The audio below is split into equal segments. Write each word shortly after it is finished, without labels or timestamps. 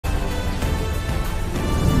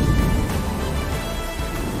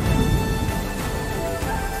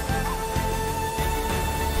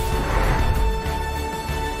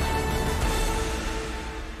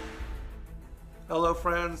Hello,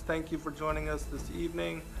 friends. Thank you for joining us this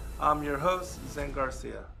evening. I'm your host, Zen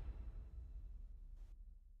Garcia.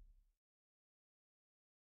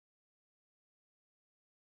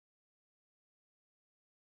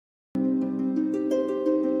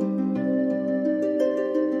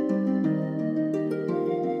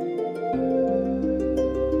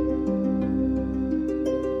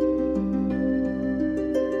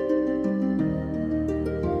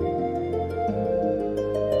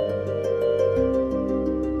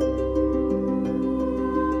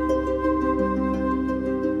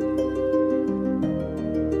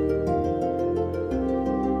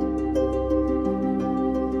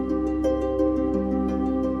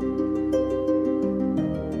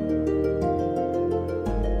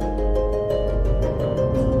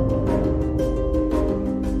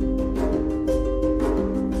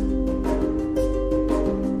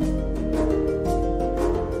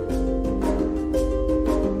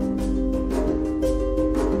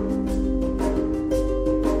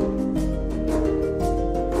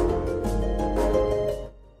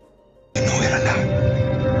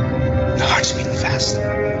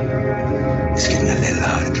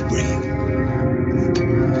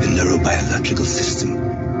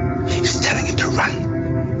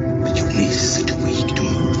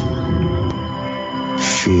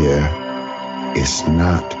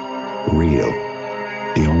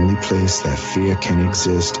 That fear can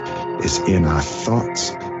exist is in our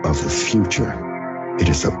thoughts of the future. It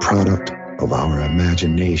is a product of our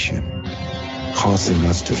imagination, causing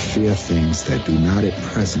us to fear things that do not at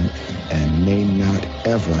present and may not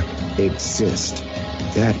ever exist.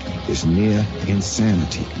 That is near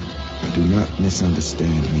insanity. Do not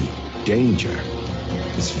misunderstand me. Danger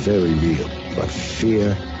is very real, but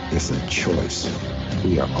fear is a choice.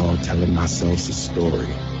 We are all telling ourselves a story.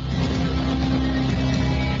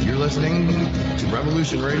 You're listening to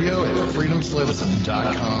Revolution Radio at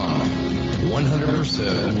freedomslips.com.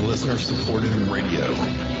 100% listener-supported radio.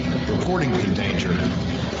 Reporting the danger.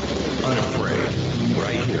 Unafraid.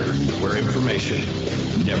 Right here, where information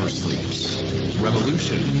never sleeps.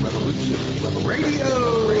 Revolution Radio!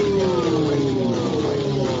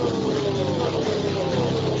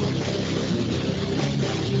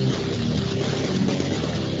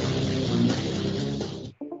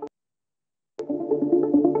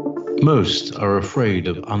 Most are afraid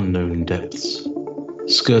of unknown depths,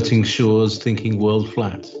 skirting shores thinking world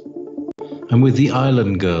flat, and with the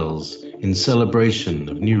island girls in celebration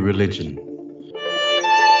of new religion.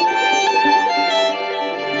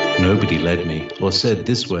 Nobody led me or said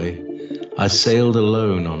this way. I sailed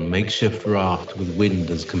alone on makeshift raft with wind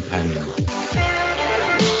as companion.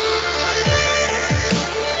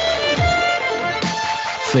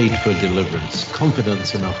 Fate for deliverance,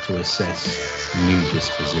 confidence enough to assess new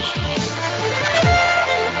dispositions.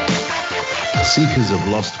 Seekers of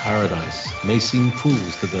lost paradise may seem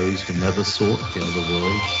fools to those who never sought the other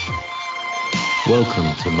worlds.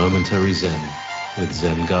 Welcome to Momentary Zen with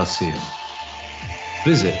Zen Garcia.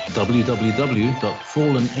 Visit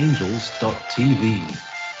www.fallenangels.tv.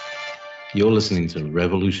 You're listening to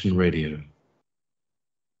Revolution Radio.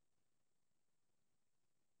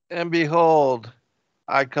 And behold,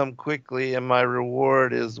 I come quickly, and my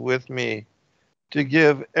reward is with me, to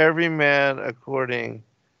give every man according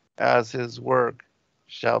as his work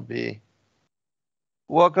shall be.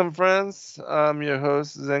 Welcome, friends. I'm your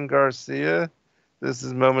host, Zen Garcia. This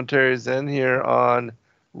is Momentary Zen here on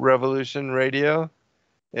Revolution Radio.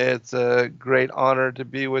 It's a great honor to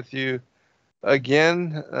be with you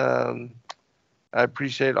again. I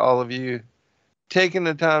appreciate all of you taking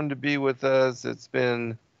the time to be with us. It's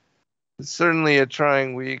been certainly a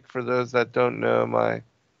trying week for those that don't know. My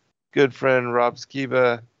good friend Rob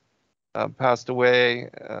Skiba passed away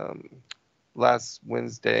last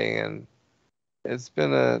Wednesday, and it's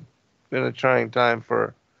been a trying time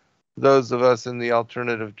for those of us in the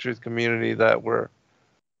alternative truth community that were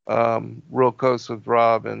real close with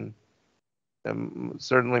Rob, and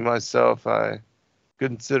certainly myself. I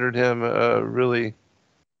considered him a really,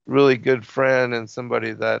 really good friend and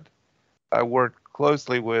somebody that I worked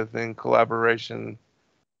closely with in collaboration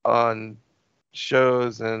on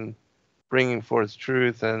shows and bringing forth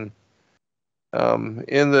truth. And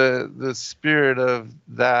in the spirit of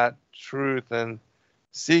that truth and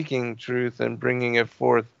seeking truth and bringing it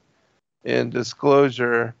forth in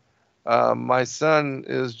disclosure, my son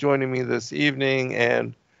is joining me this evening,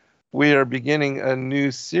 and we are beginning a new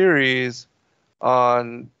series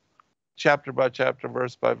on chapter by chapter,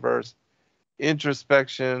 verse by verse,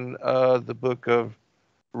 introspection of the book of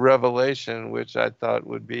Revelation, which I thought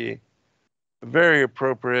would be very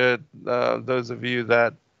appropriate. Those of you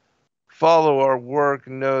that follow our work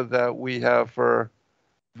know that we have for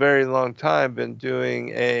a very long time been doing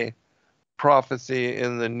a prophecy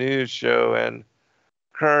in the news show and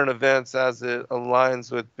current events as it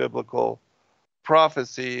aligns with biblical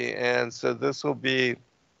prophecy. And so this will be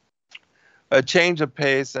a change of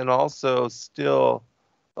pace and also still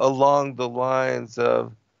along the lines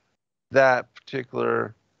of that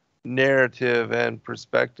particular narrative and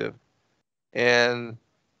perspective. And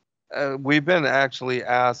we've been actually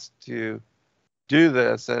asked to do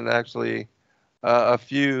this, and actually, a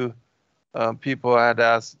few people had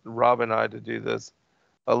asked Rob and I to do this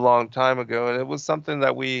a long time ago, and it was something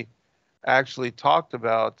that we actually talked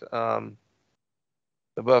about.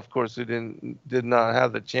 But of course, we did not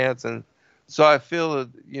have the chance, and so I feel that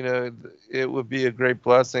it would be a great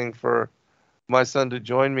blessing for my son to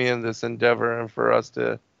join me in this endeavor, and for us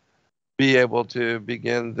to be able to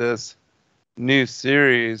begin this new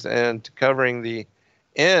series and covering the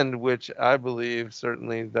end, which I believe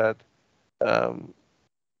certainly that um,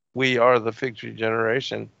 we are the fig tree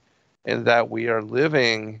generation, and that we are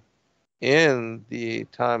living in the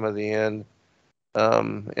time of the end.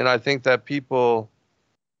 And I think that people,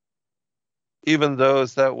 even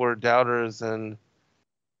those that were doubters and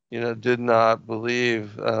did not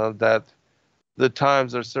believe, that the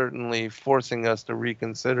times are certainly forcing us to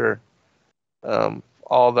reconsider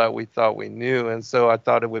all that we thought we knew. And so I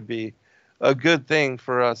thought it would be a good thing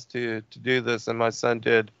for us to do this. And my son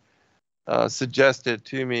did suggest it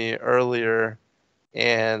to me earlier.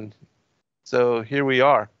 And so here we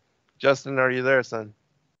are. Justin, are you there, son?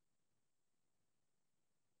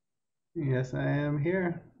 Yes, I am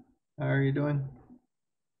here. How are you doing?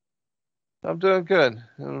 I'm doing good.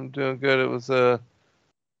 I'm doing good. It was a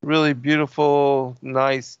really beautiful,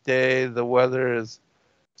 nice day. The weather is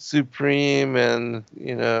supreme, and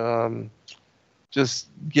just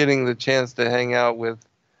getting the chance to hang out with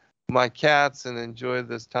my cats and enjoy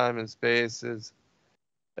this time and space is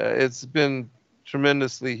it's been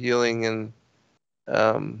tremendously healing.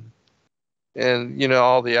 Um, and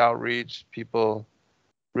all the outreach, people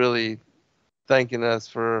really thanking us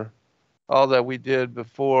for all that we did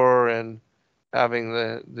before, and having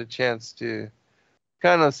the chance to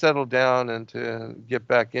kind of settle down and to get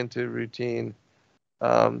back into routine.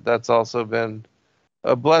 That's also been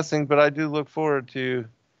a blessing. But I do look forward to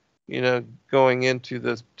going into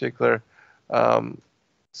this particular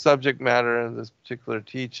subject matter and this particular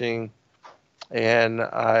teaching. And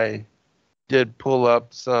I did pull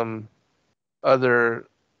up some other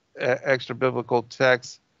extra biblical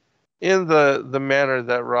texts in the manner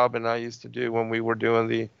that Rob and I used to do when we were doing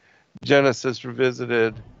the Genesis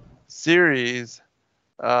Revisited series.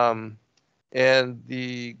 And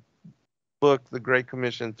the book, The Great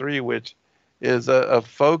Commission 3, which is a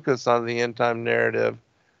focus on the end time narrative,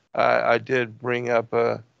 I did bring up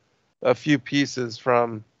a few pieces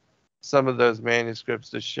from some of those manuscripts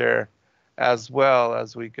to share, as well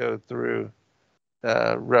as we go through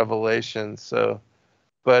Revelation. So,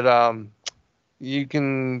 but you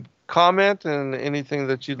can comment and anything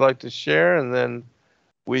that you'd like to share, and then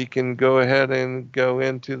we can go ahead and go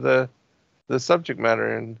into the subject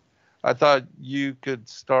matter. And I thought you could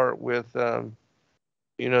start with the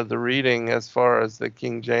reading as far as the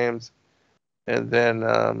King James, and then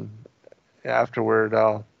afterward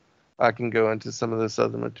I can go into some of this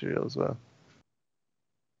other material as well.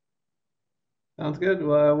 Sounds good.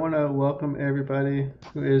 Well, I want to welcome everybody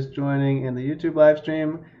who is joining in the YouTube live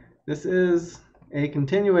stream. This is a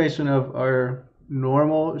continuation of our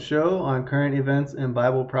normal show on current events and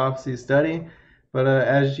Bible prophecy study. But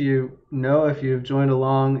as you know, if you've joined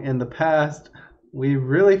along in the past, we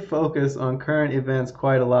really focus on current events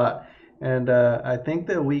quite a lot. And I think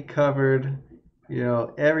that we covered,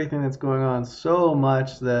 everything that's going on so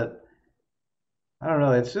much that, I don't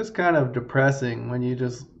know, it's just kind of depressing when you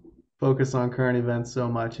just focus on current events so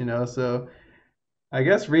much, So I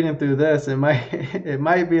guess reading through this, it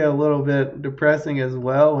might be a little bit depressing as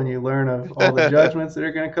well when you learn of all the judgments that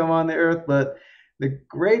are going to come on the earth. But the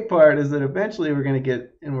great part is that eventually we're going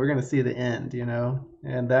to see the end,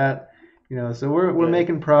 and that, so we're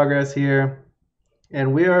making progress here,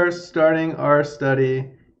 and we are starting our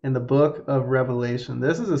study in the book of Revelation.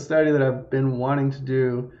 This is a study that I've been wanting to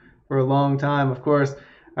do for a long time. Of course,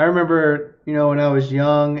 I remember, when I was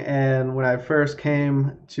young and when I first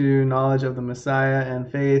came to knowledge of the Messiah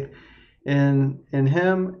and faith in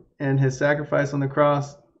him and his sacrifice on the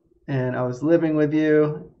cross, and I was living with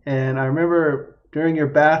you, and I remember during your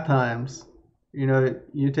bath times,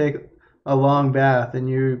 you take a long bath and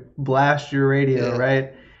you blast your radio,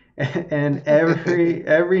 right? And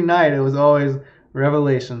every night it was always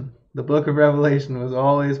Revelation. The book of Revelation was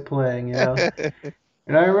always playing,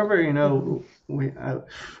 And I remember,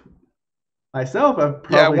 myself, I've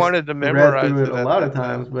Yeah, I probably wanted to read memorize through it it a at lot of that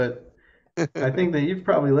times, time. but I think that you've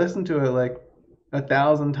probably listened to it like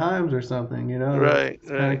 1,000 times or something. Right, It's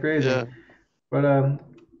kind of right, crazy. yeah. But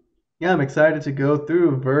yeah, I'm excited to go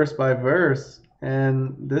through verse by verse,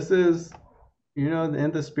 and this is,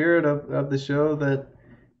 in the spirit of the show that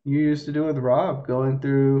you used to do with Rob, going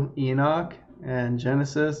through Enoch and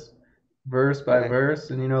Genesis verse by Right. verse.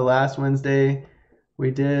 And last Wednesday we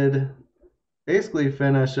did basically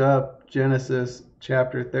finish up Genesis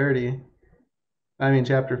chapter 30. I mean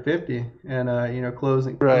chapter 50, and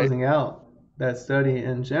closing Right. closing out that study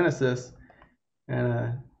in Genesis.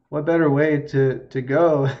 And what better way to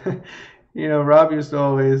go? Rob used to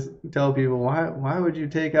always tell people, why would you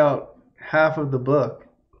take out half of the book,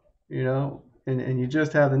 and you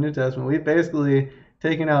just have the New Testament? We've basically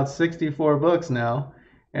taken out 64 books now,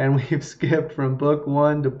 and we've skipped from book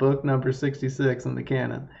 1 to book number 66 in the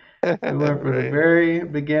canon. We went from the Right. very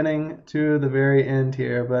beginning to the very end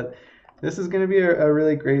here, but this is going to be a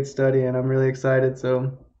really great study, and I'm really excited.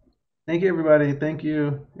 So thank you, everybody. Thank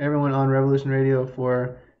you, everyone on Revolution Radio,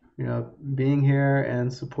 for being here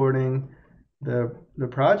and supporting the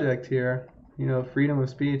project here. Freedom of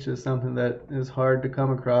speech is something that is hard to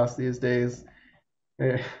come across these days.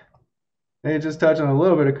 They just touch on a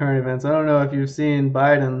little bit of current events. I don't know if you've seen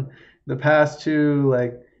Biden the past two,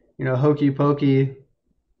 hokey pokey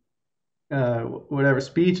whatever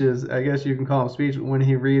speeches, I guess you can call them speech, when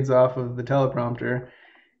he reads off of the teleprompter.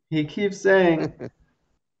 He keeps saying,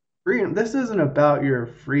 freedom, this isn't about your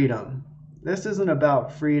freedom. This isn't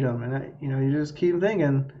about freedom. And, you just keep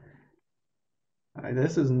thinking,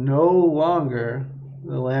 this is no longer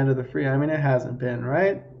the land of the free. I mean, it hasn't been,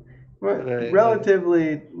 right? Right.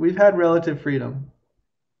 Relatively, we've had relative freedom.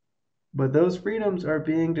 But those freedoms are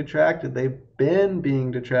being detracted. They've been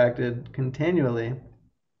being detracted continually.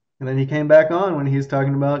 And then he came back on when he's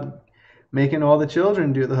talking about making all the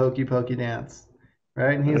children do the hokey pokey dance,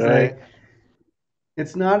 right? And he's Right. like,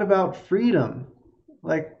 it's not about freedom.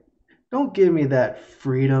 Like, don't give me that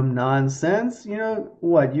freedom nonsense.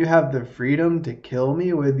 What? You have the freedom to kill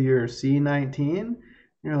me with your C-19?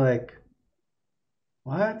 You're like,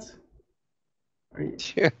 what?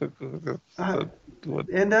 Yeah. Uh, What-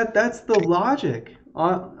 and that's the logic.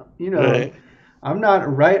 Right. I'm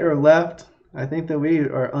not right or left. I think that we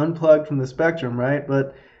are unplugged from the spectrum, right?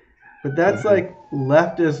 But that's Mhm. like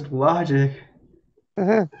leftist logic.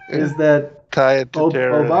 Is that Tie it to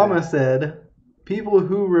terrorism. Obama said people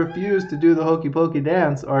who refuse to do the hokey pokey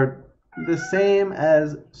dance are the same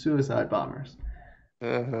as suicide bombers.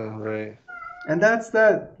 Right. And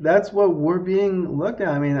that's what we're being looked at.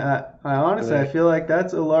 I mean, I honestly, I Right. feel like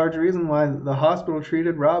that's a large reason why the hospital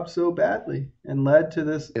treated Rob so badly and led to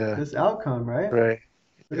this Yeah. this outcome, right? Right.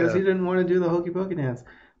 Because Yeah. he didn't want to do the hokey pokey dance.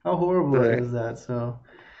 How horrible Right. is that? So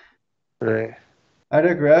Right. I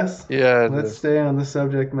digress. Yeah, it Let's is. stay on the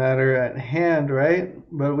subject matter at hand, right?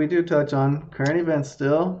 But we do touch on current events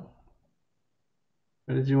still.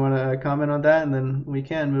 Or did you want to comment on that, and then we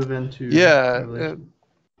can move into Yeah. Revelation?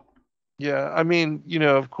 Yeah. I mean,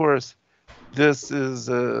 of course, this is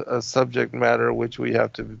a subject matter which we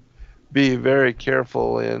have to be very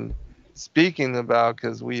careful in speaking about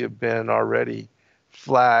because we have been already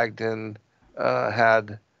flagged and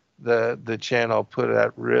had the channel put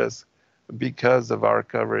at risk because of our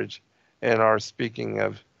coverage and our speaking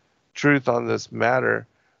of truth on this matter.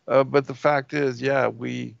 But the fact is, yeah,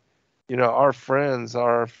 our friends,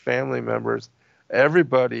 our family members,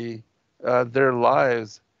 everybody, their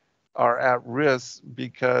lives are at risk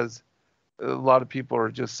because a lot of people are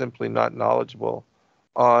just simply not knowledgeable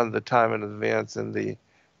on the time in advance and the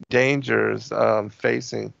dangers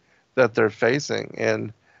that they're facing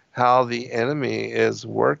and how the enemy is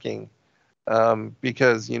working.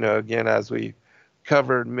 Because again, as we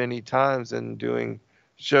covered many times in doing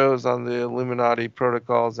shows on the Illuminati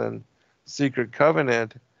protocols and secret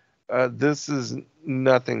covenant, this is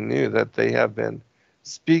nothing new that they have been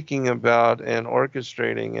speaking about and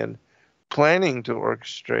orchestrating and planning to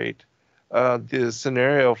orchestrate the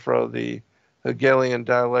scenario for the Hegelian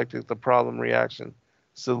dialectic, the problem reaction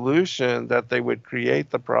solution, that they would create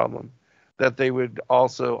the problem, that they would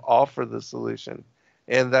also offer the solution,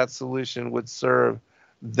 and that solution would serve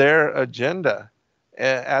their agenda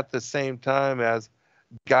at the same time as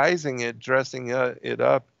guising it, dressing it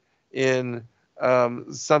up in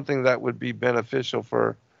something that would be beneficial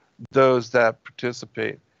for those that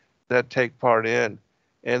participate, that take part in,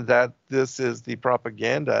 and that this is the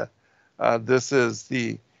propaganda. This is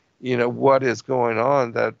what is going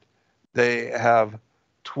on, that they have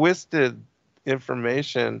twisted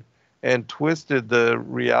information and twisted the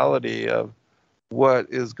reality of what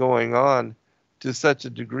is going on to such a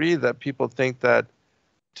degree that people think that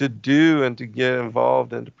to do and to get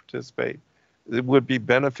involved and to participate, it would be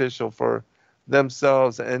beneficial for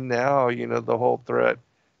themselves. And now, the whole threat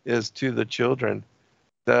is to the children,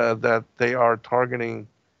 that they are targeting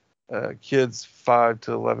kids 5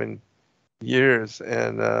 to 11 years.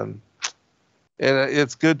 And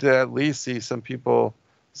it's good to at least see some people,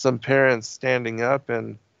 some parents standing up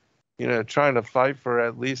and, trying to fight for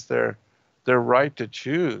at least their right to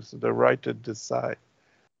choose, their right to decide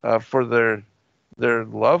for their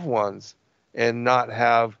loved ones, and not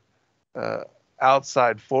have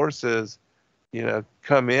outside forces,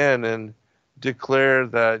 come in and declare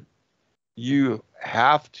that you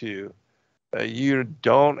have to, you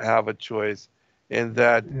don't have a choice, and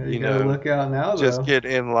that, Yeah, you gotta look out now, just though, get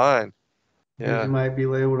in line. because you Yeah, might be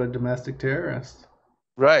labeled a domestic terrorist.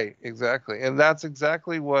 right, exactly. And that's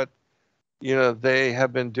exactly what, they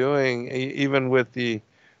have been doing, even with the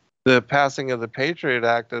passing of the Patriot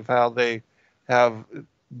Act, of how they have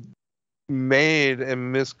made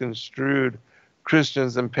and misconstrued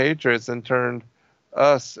Christians and patriots and turned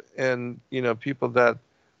us and, people that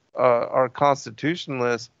are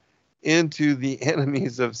constitutionalists into the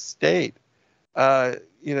enemies of state.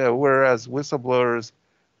 Whereas whistleblowers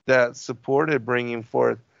that supported bringing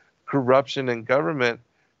forth corruption in government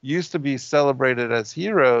used to be celebrated as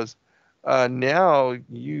heroes. Now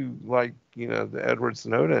you, like, the Edward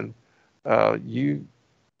Snowden, you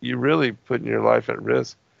really putting your life at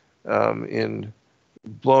risk in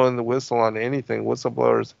blowing the whistle on anything.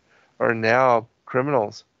 Whistleblowers are now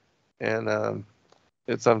criminals, and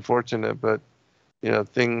it's unfortunate, but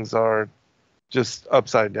things are just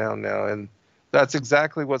upside down now, and that's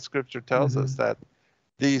exactly what Scripture tells us, that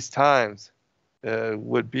these times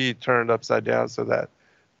would be turned upside down, so that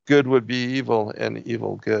good would be evil and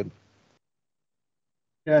evil good.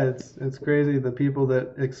 Yeah, it's crazy. The people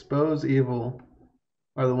that expose evil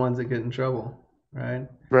are the ones that get in trouble, right?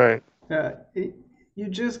 Right. Yeah, you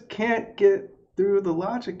just can't get through the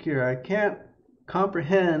logic here. I can't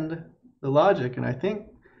comprehend the logic, and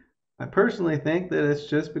I personally think that it's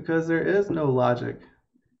just because there is no logic.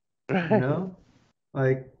 You know,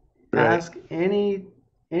 like, Right. ask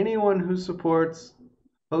anyone who supports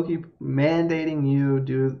mandating you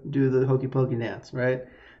do the hokey pokey dance, right?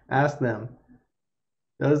 Ask them,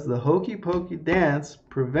 does the hokey pokey dance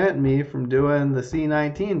prevent me from doing the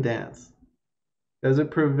C19 dance? Does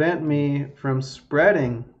it prevent me from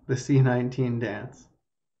spreading the C19 dance?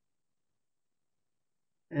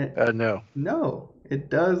 No. No,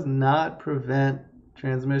 it does not prevent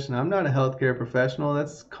transmission. I'm not a healthcare professional.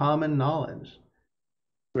 That's common knowledge.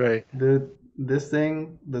 Right. The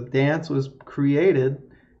dance was created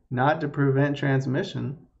not to prevent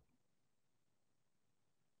transmission.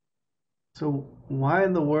 So why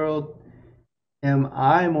in the world am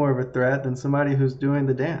I more of a threat than somebody who's doing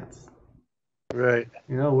the dance? Right.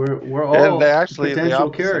 We're And all the potential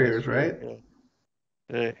opposite is carriers, true. right?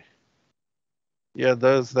 Yeah. Right. Yeah,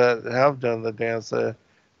 those that have done the dance,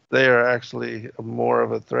 they are actually more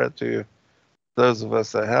of a threat to those of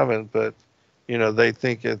us that haven't, but they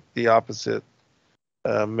think it the opposite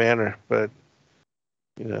manner. But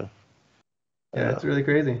you know, Yeah, uh, it's really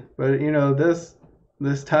crazy. But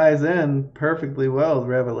this ties in perfectly well with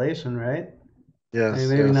Revelation, right? I mean, yes,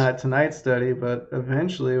 maybe yes, not tonight's study, but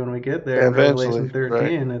eventually when we get there in eventually, Revelation right?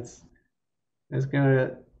 13, it's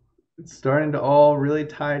gonna it's starting to all really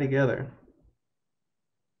tie together.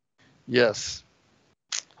 Yes,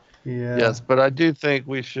 Yeah. yes. But I do think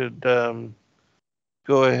we should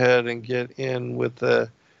go ahead and get in with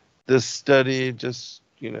this study. Just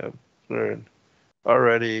we're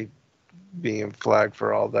already being flagged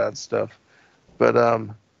for all that stuff, but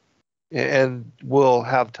and we'll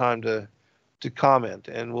have time to comment,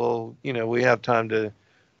 and we have time to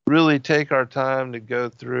really take our time to go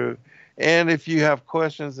through. And if you have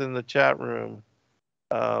questions in the chat room,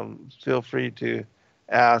 feel free to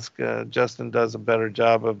ask. Justin does a better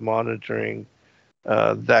job of monitoring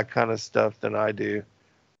that kind of stuff than I do,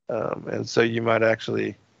 and so you might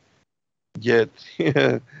actually get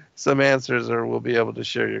some answers, or we'll be able to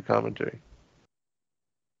share your commentary.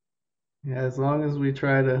 Yeah, as long as we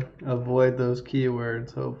try to avoid those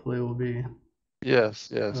keywords, hopefully we'll be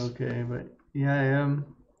Yes. okay. But yeah, I am,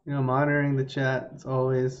 monitoring the chat. It's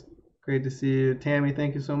always great to see you. Tammy,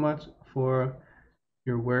 thank you so much for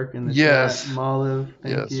your work in the chat. Yes. Mariv,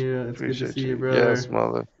 thank Yes. you. It's good to Appreciate see you, you. Yes, brother.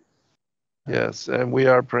 mother. Uh, Yes, and we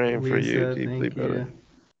are praying for you Lisa, deeply, thank brother. you.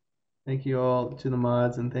 Thank you all to the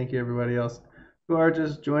mods, and thank you everybody else who are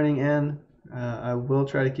just joining in. I will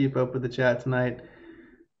try to keep up with the chat tonight.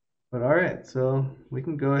 But all right, so we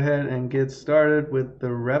can go ahead and get started with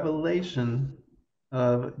the revelation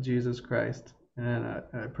of Jesus Christ. And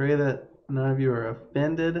I pray that none of you are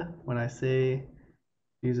offended when I say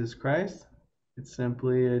Jesus Christ. It's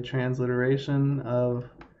simply a transliteration of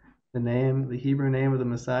the name, the Hebrew name of the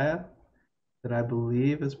Messiah, that I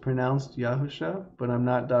believe is pronounced Yahusha, but I'm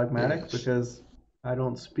not dogmatic because I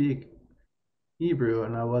don't speak Hebrew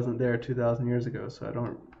and I wasn't there 2,000 years ago, so I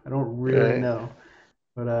don't really know.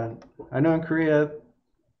 But I know in Korea,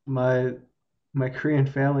 my Korean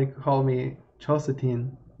family call me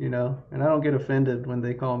Chosetin, and I don't get offended when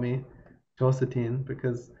they call me Chosetin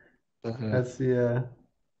because that's the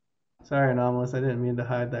sorry, Anomalous, I didn't mean to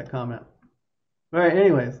hide that comment. All right,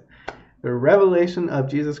 anyways, the revelation of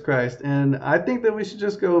Jesus Christ, and I think that we should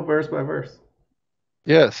just go verse by verse.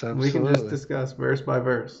 Yes, absolutely. We can just discuss verse by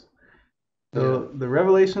verse. So the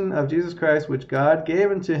revelation of Jesus Christ, which God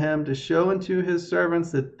gave unto him to show unto his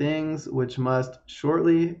servants the things which must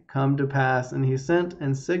shortly come to pass. And he sent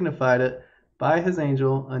and signified it by his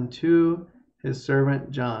angel unto his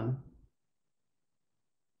servant John.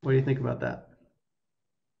 What do you think about that?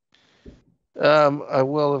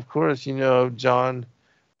 Well, of course, John,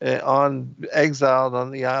 exiled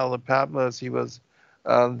on the Isle of Patmos, he was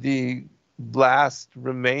the last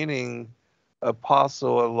remaining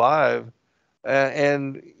apostle alive.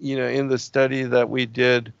 And in the study that we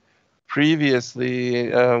did previously,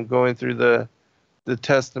 going through the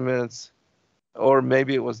Testaments, or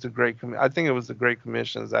maybe it was the Great I think it was the Great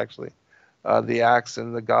Commissions, actually, the Acts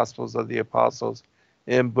and the Gospels of the Apostles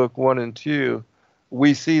in book 1 and 2,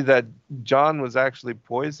 we see that John was actually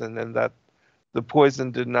poisoned and that the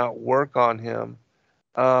poison did not work on him.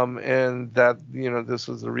 And that, this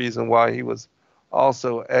was the reason why he was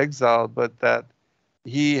also exiled, but that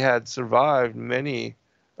he had survived many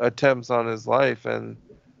attempts on his life. And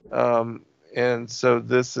so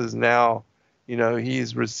this is now,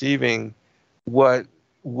 he's receiving what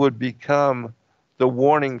would become the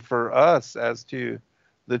warning for us as to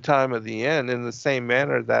the time of the end, in the same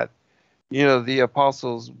manner that, the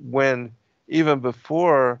apostles, when even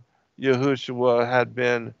before Yahushua had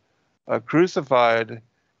been crucified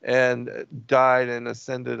and died and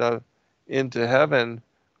ascended into heaven,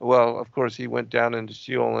 well, of course, he went down into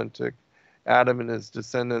Sheol and took Adam and his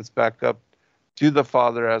descendants back up to the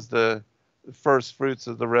Father as the first fruits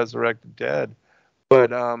of the resurrected dead.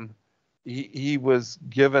 But he was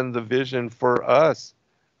given the vision for us,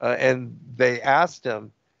 and they asked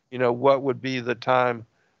him, what would be the time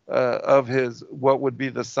what would be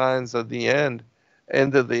the signs of the end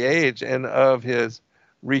of the age and of his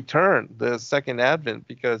return, the second advent,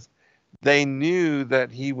 because they knew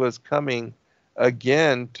that he was coming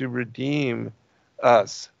again to redeem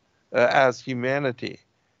us as humanity,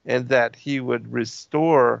 and that he would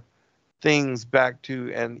restore things back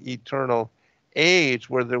to an eternal age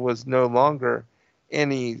where there was no longer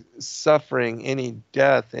any suffering, any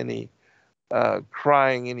death, any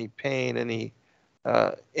crying, any pain, any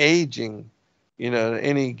aging,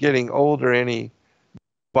 any getting older, any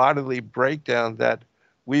bodily breakdown, that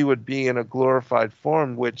we would be in a glorified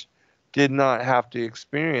form which did not have to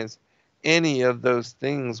experience any of those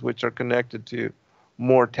things which are connected to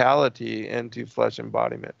mortality and to flesh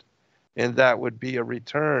embodiment. And that would be a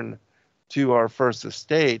return to our first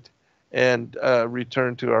estate and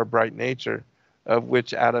return to our bright nature, of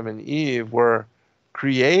which Adam and Eve were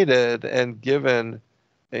created and given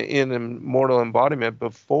in immortal embodiment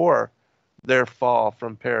before their fall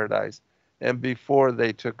from paradise and before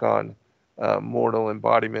they took on mortal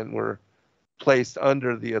embodiment and were placed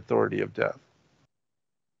under the authority of death.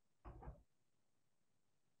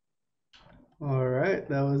 All right,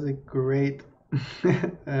 that was a great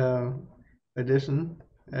addition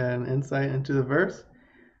and insight into the verse.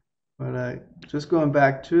 But just going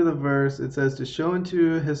back to the verse, it says, to show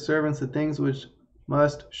unto his servants the things which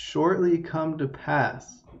must shortly come to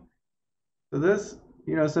pass. So this,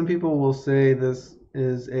 some people will say this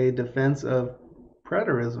is a defense of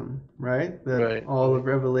preterism, right? That all of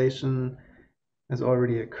Revelation has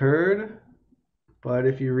already occurred. But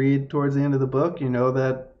if you read towards the end of the book, you know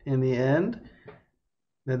that in the end,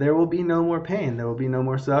 that there will be no more pain, there will be no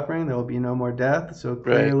more suffering, there will be no more death. So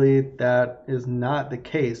clearly that is not the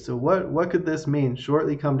case. So what could this mean?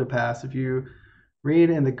 Shortly come to pass. If you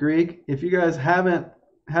read in the Greek, if you guys haven't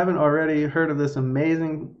already heard of this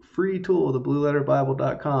amazing free tool, the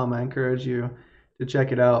blueletterbible.com, I encourage you to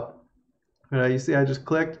check it out. You see I just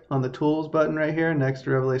clicked on the tools button right here next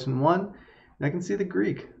to Revelation 1, and I can see the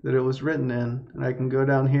Greek that it was written in, and I can go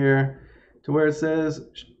down here to where it says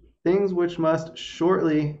things which must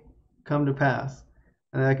shortly come to pass,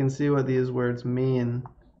 and I can see what these words mean.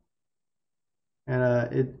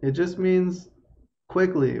 And it just means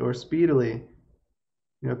quickly or speedily.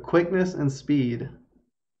 Quickness and speed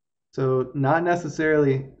So not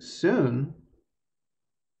necessarily soon,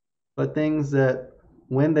 but things that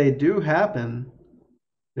when they do happen,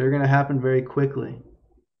 they're going to happen very quickly,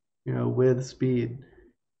 with speed.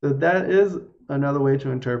 So that is another way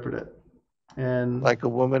to interpret it. And Like a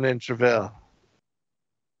woman in travail.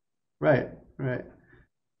 right, right.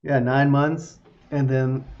 Yeah, 9 months. And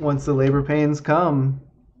then once the labor pains come,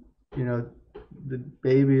 the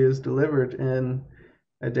baby is delivered in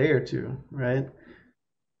a day or two, right?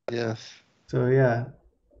 Yes. So yeah,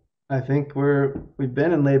 I think we've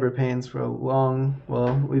been in labor pains for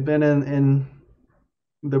we've been in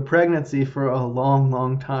the pregnancy for a long,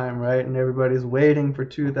 long time, right? And everybody's waiting for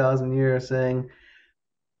 2,000 years saying,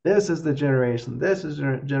 this is the generation, this is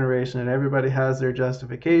generation, and everybody has their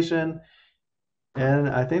justification. And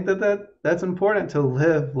I think that's important to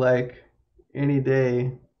live like any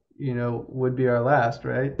day, would be our last,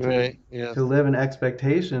 right? Right. Yes. To live in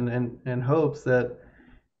expectation and hopes that,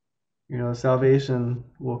 salvation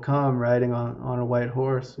will come riding on a white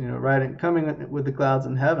horse, coming with the clouds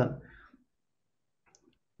in heaven.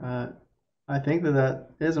 I think that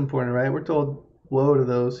is important, right? We're told, woe to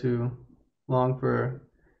those who long for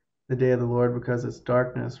the day of the Lord because it's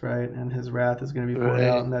darkness, right? And his wrath is going to be poured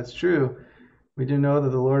out, Right. and that's true. We do know that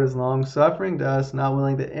the Lord is long suffering to us, not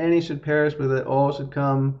willing that any should perish, but that all should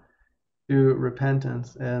come to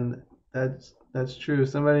repentance. And that's true.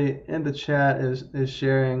 Somebody in the chat is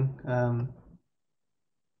sharing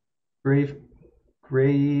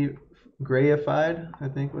Grayified, I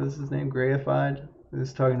think was his name, Grayified,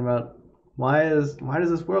 is talking about why does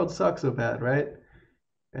this world suck so bad, right?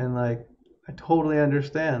 And like, I totally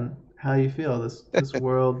understand how you feel. This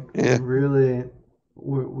world Yeah. really,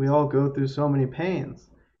 we all go through so many pains,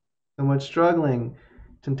 so much struggling,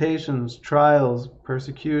 temptations, trials,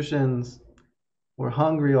 persecutions. We're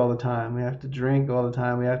hungry all the time. We have to drink all the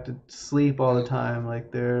time. We have to sleep all the time.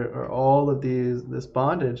 Like, there are all of this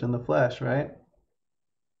bondage in the flesh, right?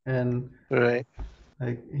 And Right.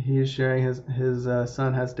 like, he's sharing his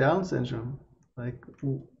son has Down syndrome. Like,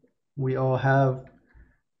 we all have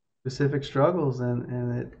specific struggles,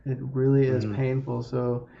 and it really is painful.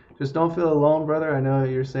 So just don't feel alone, brother. I know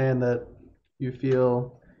you're saying that you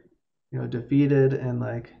feel, defeated, and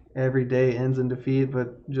like every day ends in defeat,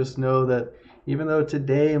 but just know that even though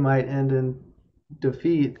today might end in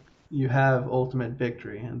defeat, you have ultimate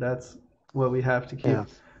victory, and that's what we have to keep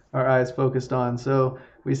our eyes focused on. So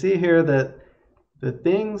we see here that the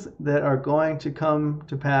things that are going to come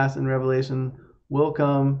to pass in Revelation will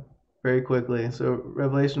come very quickly. So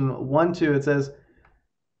Revelation 1:2, it says,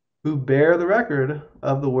 who bear the record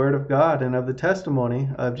of the word of God and of the testimony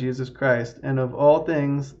of Jesus Christ and of all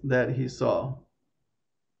things that he saw.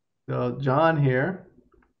 So John here,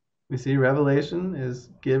 we see Revelation is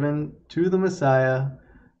given to the Messiah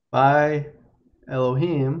by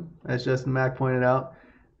Elohim, as Justin Mack pointed out.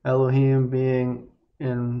 Elohim being,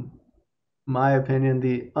 in my opinion,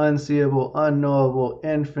 the unseeable, unknowable,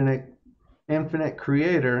 infinite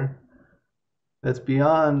creator that's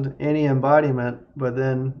beyond any embodiment. But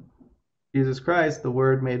then Jesus Christ, the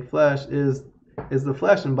Word made flesh, is the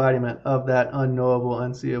flesh embodiment of that unknowable,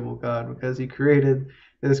 unseeable God, because he created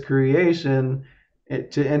this creation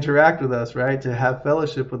to interact with us, right? To have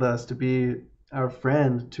fellowship with us, to be our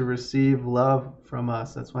friend, to receive love from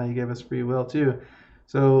us. That's why he gave us free will too.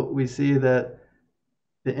 So we see that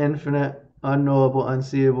the infinite, unknowable,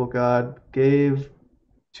 unseeable God gave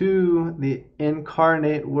to the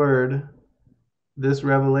incarnate Word this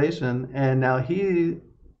revelation, and now he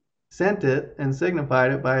sent it and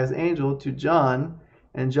signified it by his angel to John,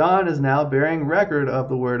 and John is now bearing record of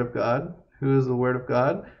the Word of God. Who is the Word of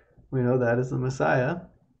God? We know that is the Messiah.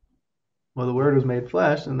 Well, the Word was made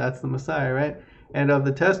flesh, and that's the Messiah, right? And of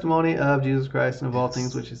the testimony of Jesus Christ and of all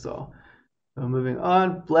things which he saw. So moving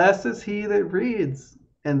on, blessed is he that reads,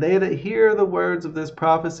 and they that hear the words of this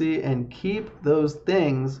prophecy and keep those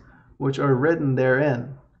things which are written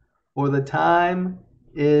therein, for the time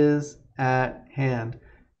is at hand.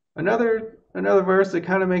 Another verse that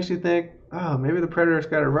kind of makes you think, oh, maybe the preterist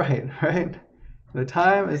got it right, right? The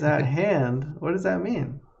time is at hand. What does that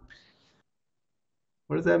mean?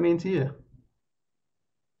 What does that mean to you?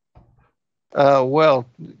 Well,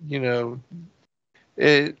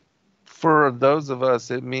 it for those of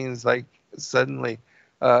us, it means like suddenly,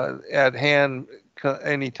 at hand,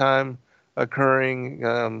 anytime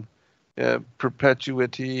occurring,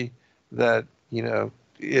 perpetuity that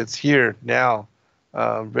it's here now,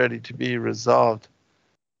 ready to be resolved.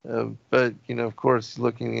 But of course,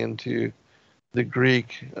 looking into the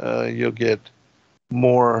Greek, you'll get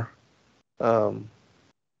more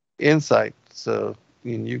insight. So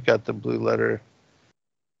you've got the blue letter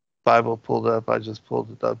Bible pulled up. I just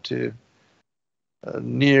pulled it up too.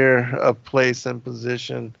 Near a place and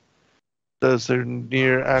position. Those are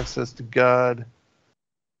near access to God.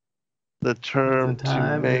 The The term to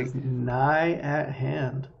time make. is nigh at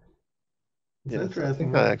hand. It's Yes, I interesting,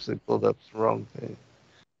 think I huh? actually pulled up the wrong thing.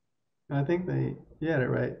 I think you had it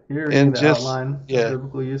right. You're reading And the just, outline of yeah.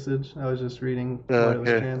 biblical usage. I was just reading what it was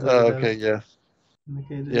Okay. translated Okay. as Yes. in the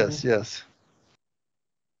KJV. Yes. Yes.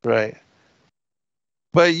 Right.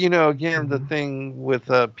 But again, the Mm-hmm. thing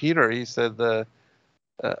with Peter, he said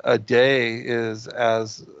a day is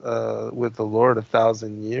as with the Lord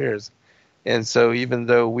 1,000 years, and so even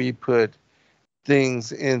though we put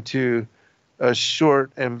things into a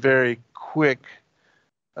short and very quick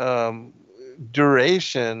um,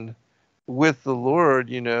 duration with the Lord,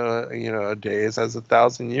 a day is as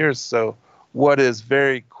 1,000 years. So what is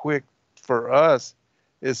very quick for us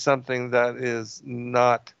is something that is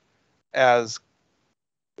not as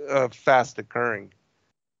fast occurring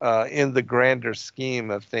in the grander scheme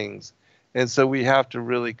of things. And so we have to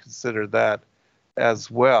really consider that as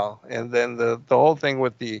well. And then the whole thing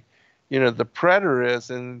with the preterist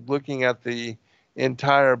and looking at the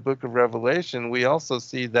entire book of Revelation, we also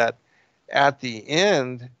see that at the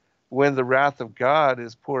end, when the wrath of God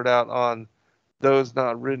is poured out on those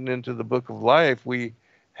not written into the book of life, we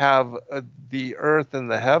have the earth and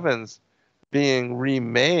the heavens being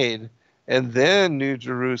remade, and then New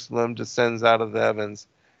Jerusalem descends out of the heavens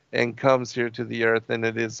and comes here to the earth, and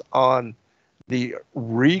it is on the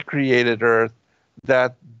recreated earth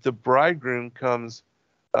that the bridegroom comes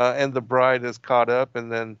and the bride is caught up,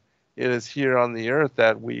 and then it is here on the earth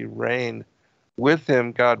that we reign with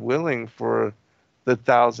him, God willing, for the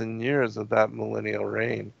 1,000 years of that millennial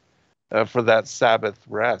reign, for that Sabbath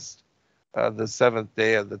rest, the seventh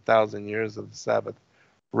day of the 1,000 years of the Sabbath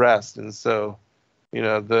rest. And so,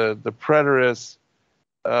 the preterists,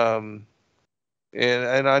 um,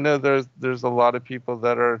 and I know there's a lot of people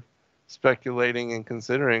that are speculating and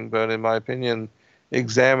considering, but in my opinion,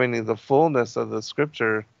 examining the fullness of the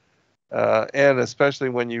scripture, and especially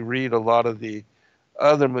when you read a lot of the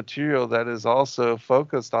other material that is also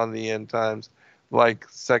focused on the end times, like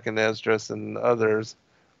Second Esdras and others,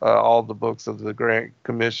 all the books of the Grand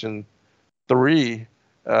Commission 3,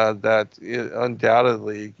 that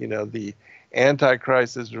undoubtedly, the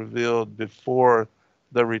Antichrist is revealed before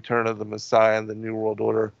the return of the Messiah and the New World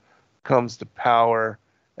Order comes to power,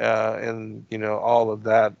 and all of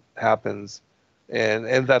that happens,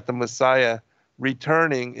 and that the Messiah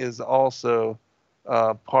returning is also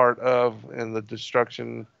part of, and the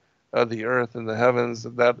destruction of the earth and the heavens,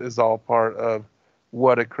 that is all part of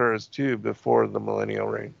what occurs too before the millennial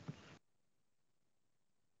reign.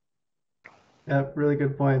 Yeah, really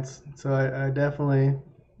good points. So I definitely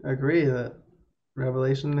agree that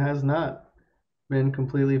Revelation has not been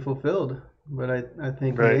completely fulfilled. But I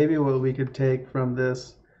think Right. maybe what we could take from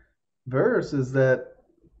this verse is that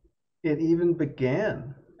it even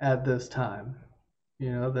began at this time.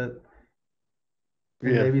 That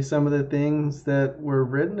and Yeah. maybe some of the things that were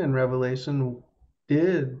written in Revelation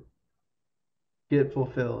did get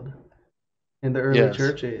fulfilled in the early Yes.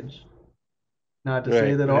 church age. Not to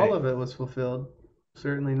say Right. that all Right. of it was fulfilled,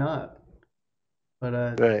 certainly not.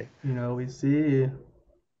 But Right. we see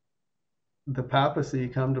the papacy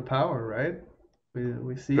come to power, right?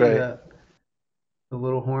 We see Right. that the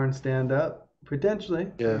little horns stand up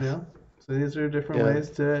potentially. Yes. So these are different Yeah. ways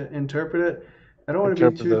to interpret it. I don't want to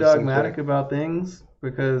be Interpret too those things, dogmatic right? about things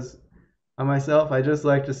because I just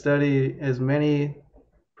like to study as many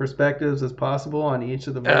perspectives as possible on each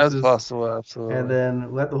of the As verses possible, and absolutely.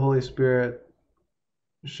 then let the Holy Spirit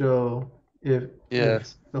show if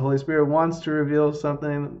Yes. the Holy Spirit wants to reveal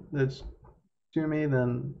something that's to me,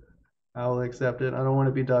 then I'll accept it. I don't want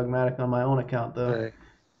to be dogmatic on my own account though. Right.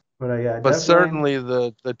 But yeah, But definitely. certainly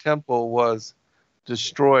the temple was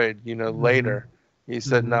destroyed, Mm-hmm, later. He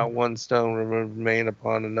said mm-hmm, not one stone will remain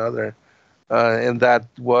upon another. And that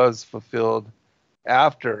was fulfilled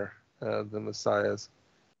after the Messiah's,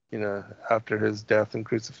 after his death and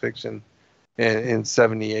crucifixion in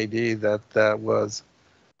 70 AD, that was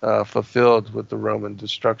fulfilled with the Roman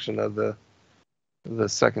destruction of the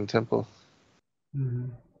second temple. mm-hmm.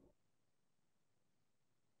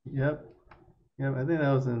 Yep. Yep. I think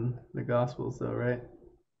that was in the Gospels though, right?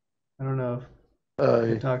 I don't know if Uh,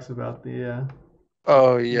 it talks about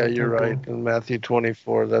oh yeah, the you're right. temple In Matthew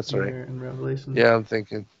 24, that's right. here in Revelation. Yeah, I'm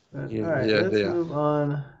thinking. But Yeah, all right, yeah, let's yeah. move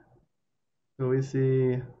on. So we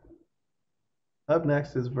see up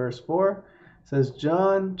next is verse 4. It says,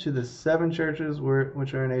 John to the seven churches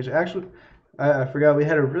which are in Asia. Actually, I forgot we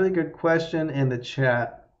had a really good question in the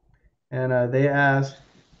chat, and they asked,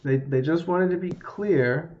 they just wanted to be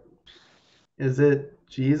clear is it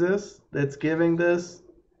Jesus that's giving this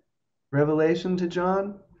revelation to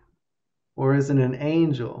John, or is it an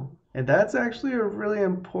angel? And that's actually a really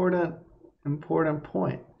important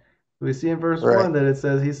point. We see in verse Right. 1 that it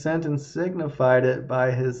says he sent and signified it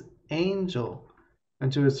by his angel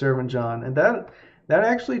unto his servant John. And that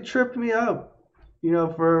actually tripped me up,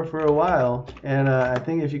 for a while. And I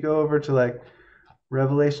think if you go over to like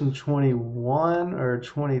Revelation 21 or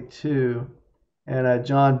 22, and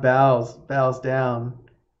John bows down,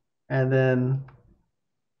 and then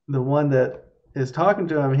the one that is talking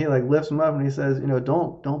to him, he like lifts him up and he says,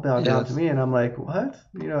 don't bow down to Yes. me. And I'm like, what?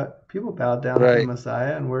 People bowed down to the Right.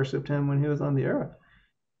 Messiah and worshipped him when he was on the earth.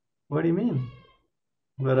 What do you mean?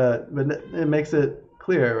 But it makes it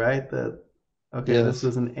clear, right? That okay, this Yes.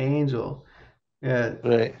 was an angel. Yeah.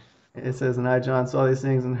 Right. It says, and I, John, saw these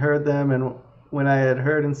things and heard them, and when I had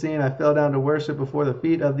heard and seen, I fell down to worship before the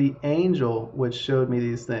feet of the angel which showed me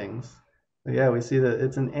these things. So yeah, we see that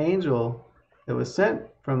it's an angel that was sent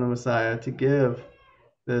from the Messiah to give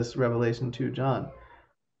this revelation to John.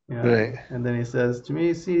 Right. And then he says, to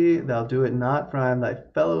me, see, thou do it not, for I am thy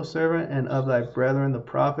fellow servant, and of thy brethren the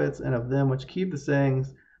prophets, and of them which keep the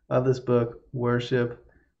sayings of this book, worship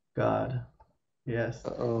God. Yes.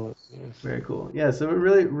 Oh, yes. Very cool. Yeah, so a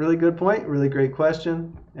really, really good point. Really great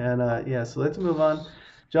question. And so let's move on.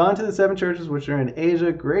 John to the seven churches which are in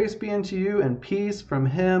Asia, grace be unto you and peace from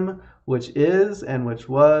him which is and which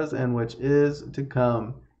was and which is to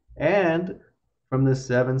come, and from the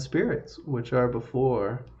seven spirits which are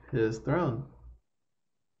before his throne.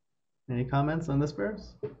 Any comments on this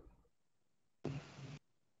verse?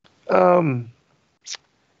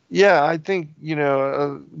 Yeah, I think,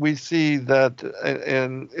 we see that,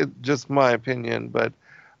 and it just my opinion, but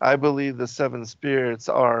I believe the seven spirits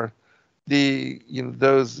are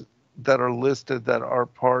those that are listed that are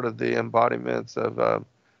part of the embodiments of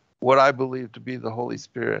what I believe to be the Holy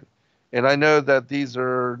Spirit. And I know that these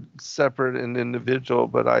are separate and individual,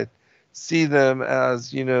 but I see them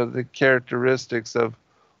as, the characteristics of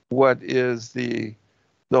what is the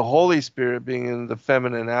Holy Spirit being in the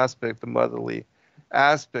feminine aspect, the motherly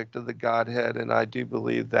aspect of the Godhead. And I do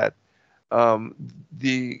believe that um,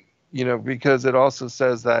 because it also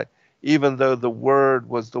says that even though the Word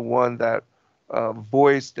was the one that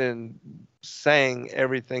voiced and sang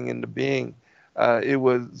everything into being, it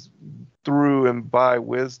was through and by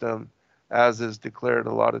wisdom, as is declared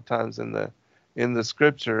a lot of times in the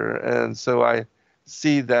Scripture. And so I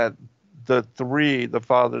see that the three, the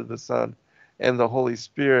Father, the Son, and the Holy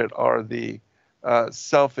Spirit, are the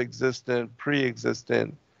self-existent,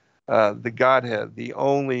 pre-existent, the Godhead, the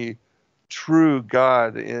only true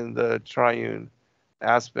God in the triune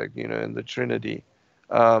aspect, in the Trinity.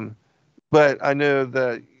 But I know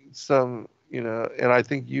that some, and I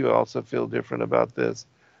think you also feel different about this.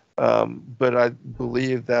 But I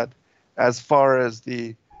believe that as far as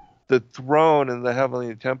the throne in the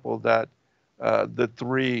heavenly temple, that the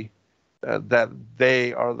three, that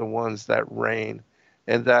they are the ones that reign,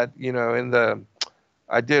 and that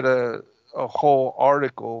I did a whole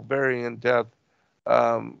article very in depth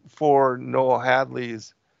for Noel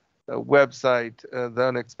Hadley's website, The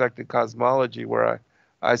Unexpected Cosmology, where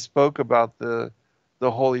I spoke about the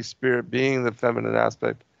Holy Spirit being the feminine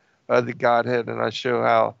aspect of the Godhead, and I show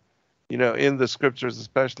how, in the scriptures,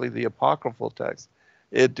 especially the apocryphal text,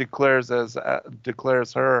 it declares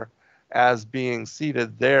her as being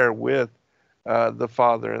seated there with the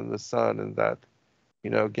Father and the Son, and that,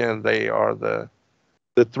 again, they are the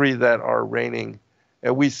three that are reigning.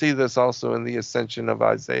 And we see this also in the ascension of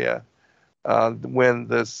Isaiah, when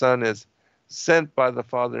the Son is sent by the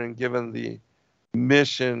Father and given the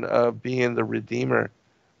mission of being the Redeemer,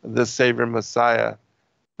 the Savior Messiah,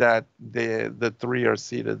 that the three are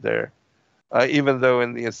seated there. Even though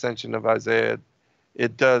in the ascension of Isaiah,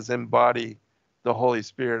 it does embody the Holy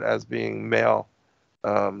Spirit as being male.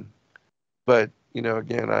 But,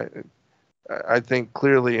 again, I think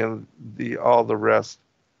clearly in all the rest,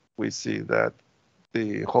 we see that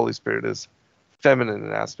the Holy Spirit is feminine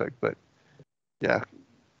in aspect. But yeah,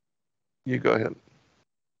 you go ahead.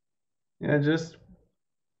 Yeah, just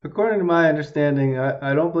according to my understanding,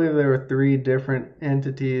 I don't believe there were three different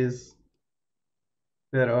entities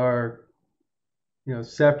that are,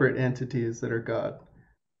 separate entities that are God.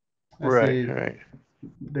 I see Right.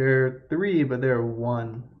 they're three, but they're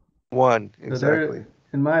one. One, So exactly.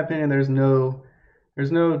 in my opinion, there's no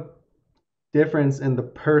difference in the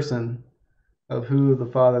person of who the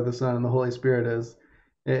Father, the Son, and the Holy Spirit is.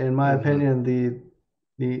 In my opinion,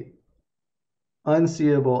 the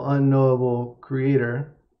unseeable, unknowable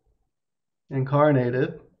Creator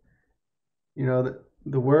incarnated, the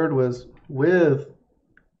Word was with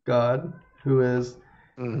God, who is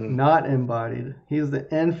not embodied. He's the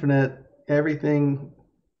infinite. Everything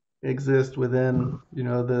exists within,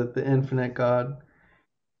 the infinite God.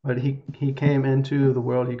 But he came into the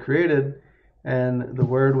world he created, and the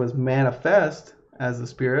Word was manifest as the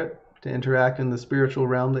Spirit to interact in the spiritual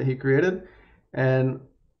realm that he created, and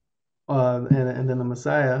then the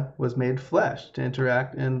Messiah was made flesh to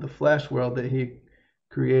interact in the flesh world that he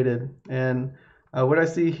created. And what I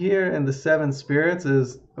see here in the seven spirits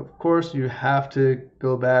is, of course, you have to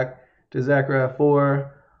go back to Zechariah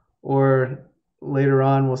 4, or later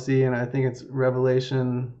on we'll see, and I think it's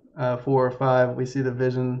Revelation 4 or 5, we see the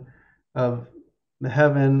vision of the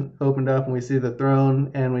heaven opened up, and we see the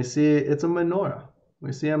throne, and we see it's a menorah.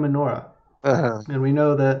 We see a menorah. And we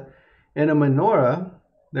know that in a menorah,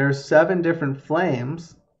 there's 7 different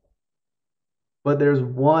flames, but there's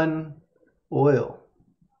one oil.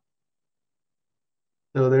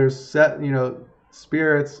 So there's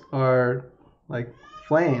spirits are like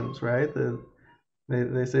flames, right?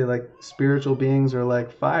 They say like spiritual beings are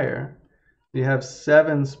like fire. You have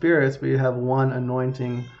 7 spirits, but you have one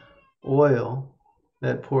anointing oil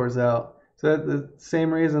that pours out. So that's the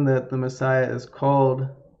same reason that the Messiah is called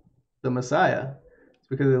the Messiah. It's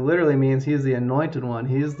because it literally means he's the anointed one.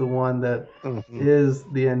 He's the one that is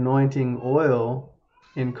the anointing oil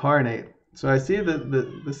incarnate. So I see that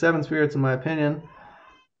the 7 spirits, in my opinion,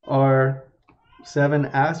 are 7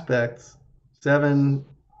 aspects, 7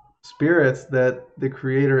 spirits that the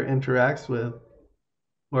Creator interacts with,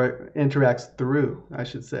 or interacts through, I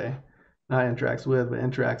should say. Not interacts with, but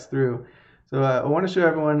interacts through. So I want to show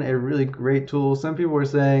everyone a really great tool. Some people were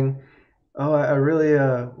saying, oh, I really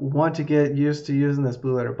want to get used to using this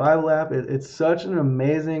Blue Letter Bible app. It's such an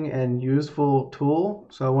amazing and useful tool.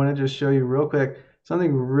 So I want to just show you real quick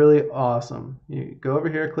something really awesome. You go over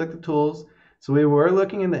here, click the tools. So we were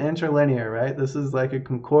looking in the interlinear, right? This is like a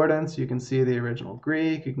concordance. You can see the original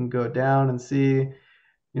Greek. You can go down and see,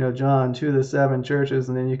 John to the 7 churches,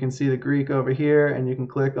 and then you can see the Greek over here, and you can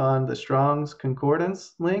click on the Strong's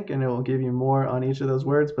Concordance link, and it will give you more on each of those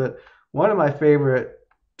words. But one of my favorite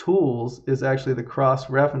tools is actually the cross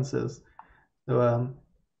references. So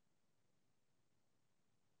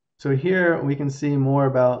here we can see more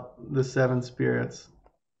about the 7 spirits,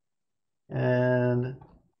 and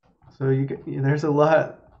so there's a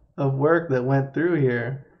lot of work that went through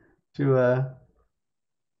here to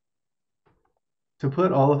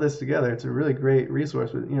put all of this together. It's a really great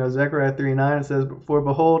resource. But, Zechariah 3:9, it says, "For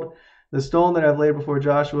behold, the stone that I've laid before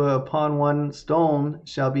Joshua, upon one stone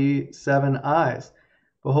shall be 7 eyes.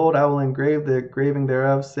 Behold, I will engrave the engraving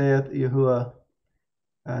thereof, saith Yahuwah,"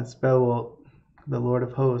 spell the Lord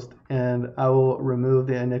of hosts, "and I will remove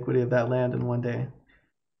the iniquity of that land in one day."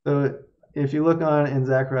 So if you look on in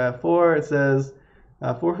Zechariah 4, it says,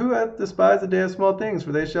 "For who hath despised the day of small things?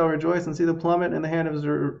 For they shall rejoice and see the plummet in the hand of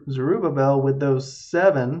Zerubbabel with those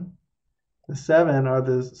 7." The 7 are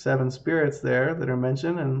the 7 spirits there that are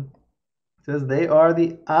mentioned, and it says, "They are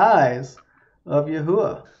the eyes of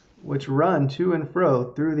Yahuwah, which run to and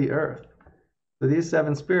fro through the earth." So these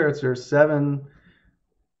 7 spirits are 7,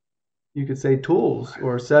 you could say, tools,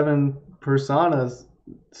 or 7 personas.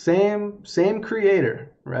 Same creator,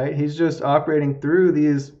 right? He's just operating through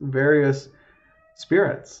these various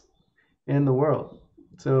spirits in the world.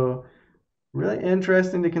 So really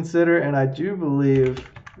interesting to consider, and I do believe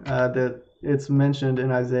that it's mentioned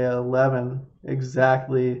in Isaiah 11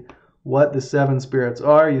 exactly what the 7 spirits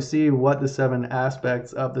are. You see what the 7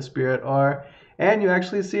 aspects of the Spirit are, and you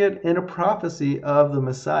actually see it in a prophecy of the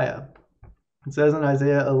Messiah. It says in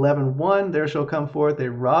Isaiah 11:1, "There shall come forth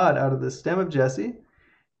a rod out of the stem of Jesse,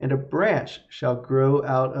 and a branch shall grow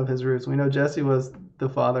out of his roots." We know Jesse was the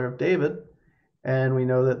father of David, and we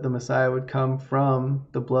know that the Messiah would come from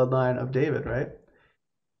the bloodline of David, right?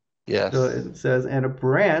 Yes. So it says, "and a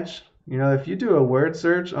branch," if you do a word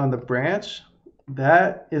search on the branch,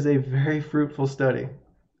 that is a very fruitful study.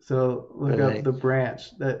 So look up the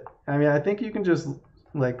branch. I think you can just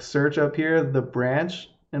like search up here the branch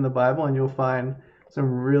in the Bible, and you'll find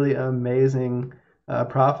some really amazing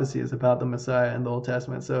prophecies about the Messiah in the Old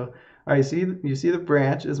Testament. So, all right, you see the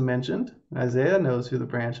branch is mentioned. Isaiah knows who the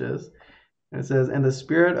branch is. And it says, "And the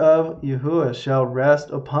Spirit of Yahuwah shall rest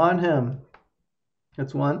upon him."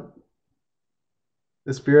 That's one.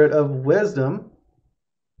 "The Spirit of wisdom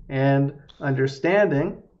and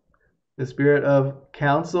understanding, the Spirit of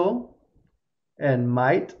counsel and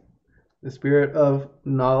might, the Spirit of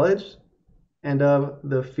knowledge and of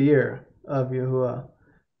the fear of Yahuwah."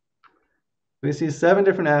 We see 7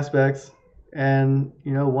 different aspects, and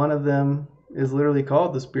one of them is literally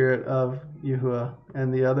called the Spirit of Yahuwah,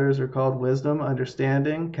 and the others are called wisdom,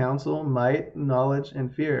 understanding, counsel, might, knowledge,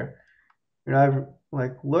 and fear. I've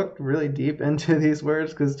like looked really deep into these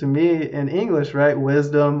words because to me in English, right,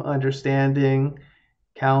 wisdom, understanding,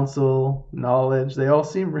 counsel, knowledge, they all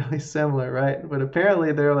seem really similar, right? But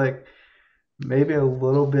apparently they're like maybe a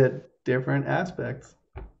little bit different aspects.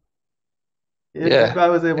 If Yeah. I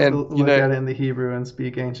was able to And, look at it in the Hebrew and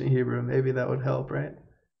speak ancient Hebrew, maybe that would help, right?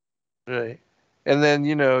 right. And then,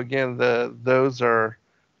 again, those are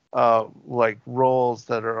like roles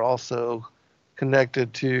that are also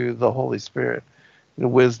connected to the Holy Spirit,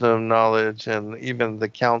 wisdom, knowledge, and even the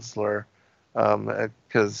counselor.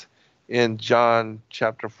 Because in John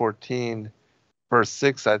chapter 14, verse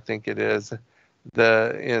 6, I think it is,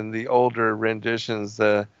 in the older renditions,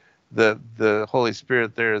 the Holy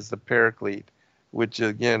Spirit there is the Paraclete, which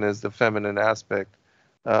again is the feminine aspect,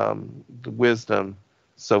 the wisdom,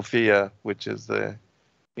 Sophia, which is again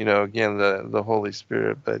the Holy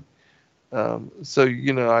Spirit. But so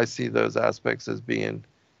I see those aspects as being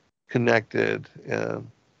connected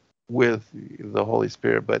with the Holy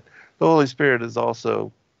Spirit, but the Holy Spirit is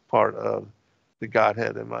also part of the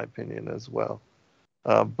Godhead, in my opinion, as well.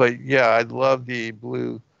 But yeah, I love the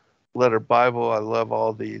Blue Letter Bible. I love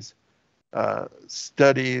all these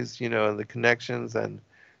studies, and the connections and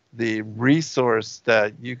the resource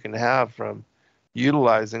that you can have from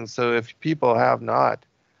utilizing. So if people have not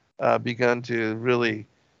begun to really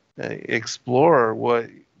explore what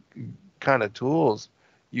kind of tools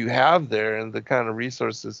you have there and the kind of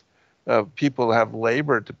resources people have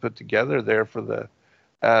labored to put together there for the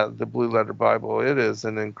Blue Letter Bible, it is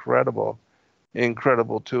an incredible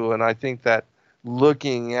tool. And I think that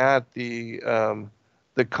looking at the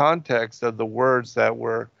context of the words that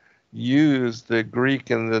were used, the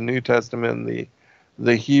Greek in the New Testament,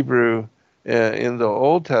 the Hebrew in the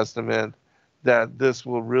Old Testament, that this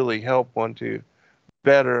will really help one to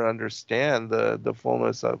better understand the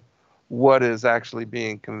fullness of what is actually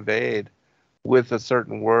being conveyed with a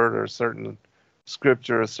certain word or a certain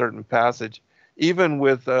scripture, a certain passage, even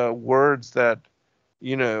with words that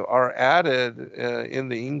are added in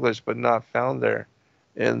the English but not found there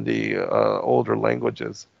in the older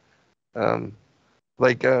languages. Um,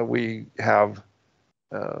 like we have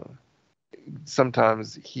uh,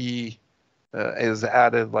 sometimes he is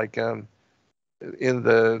added like in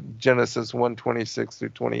the Genesis 1:26 through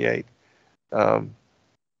 28. Um,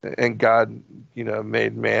 and God,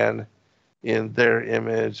 made man in their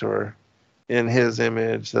image or in his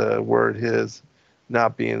image, the word his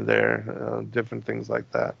not being there, different things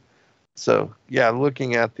like that. So yeah,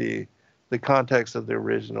 looking at the context of the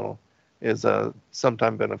original is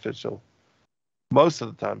sometimes beneficial. Most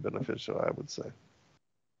of the time beneficial, I would say.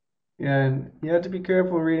 Yeah, and you have to be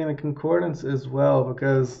careful reading the concordance as well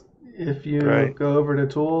because if you Right. go over to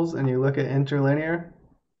tools and you look at interlinear,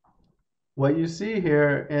 what you see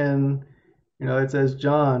here in, it says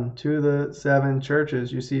John to the seven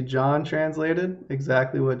churches. You see John translated,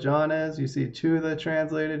 exactly what John is. You see to the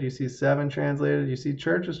translated, you see seven translated, you see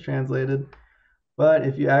churches translated. But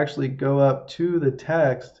if you actually go up to the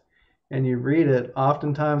text and you read it,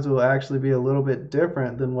 oftentimes it will actually be a little bit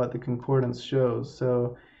different than what the concordance shows.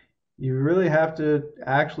 So you really have to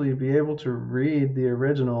actually be able to read the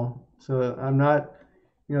original. So I'm not,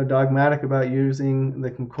 dogmatic about using the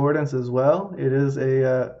concordance as well. It is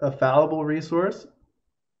a fallible resource.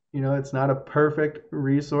 It's not a perfect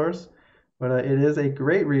resource, but it is a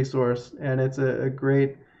great resource, and it's a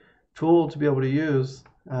great tool to be able to use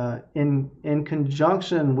in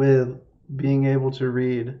conjunction with being able to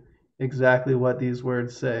read exactly what these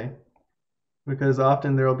words say, because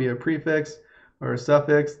often there will be a prefix or a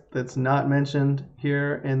suffix that's not mentioned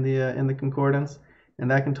here in the concordance, and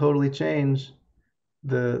that can totally change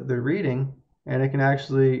the reading, and it can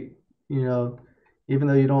actually, you know, even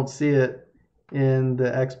though you don't see it in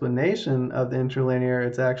the explanation of the interlinear,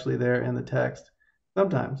 it's actually there in the text.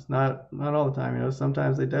 Sometimes, not all the time.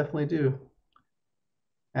 Sometimes they definitely do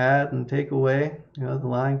add and take away. The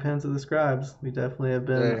lying pens of the scribes. We definitely have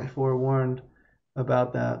been There. forewarned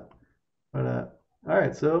about that. But all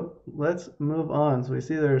right, so let's move on. So we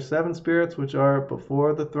see there are seven spirits which are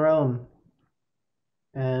before the throne,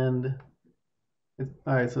 and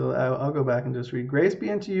all right. So I'll go back and just read. Grace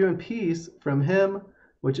be unto you and peace from him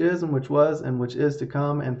which is and which was and which is to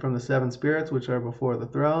come, and from the seven spirits which are before the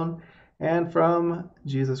throne, and from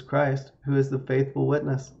Jesus Christ, who is the faithful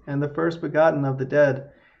witness, and the first begotten of the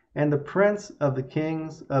dead, and the prince of the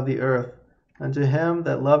kings of the earth, unto him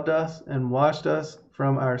that loved us and washed us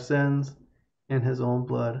from our sins in his own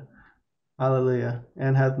blood. Hallelujah.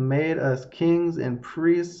 And hath made us kings and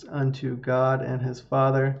priests unto God and his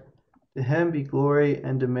Father. To him be glory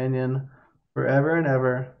and dominion forever and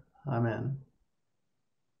ever. Amen.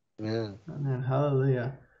 Yeah. Amen.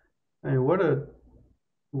 Hallelujah. I mean, what a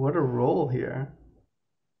role here.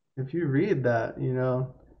 If you read that,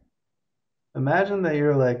 imagine that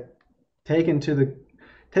you're like taken to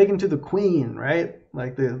the queen, right?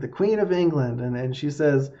 Like the queen of England, and she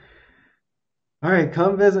says, "All right,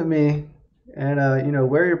 come visit me, and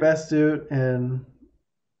wear your best suit, and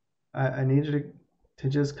I need you to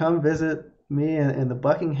just come visit me in the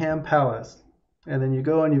Buckingham Palace." And then you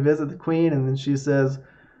go and you visit the queen, and then she says,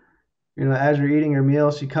 as you're eating your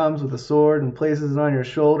meal, she comes with a sword and places it on your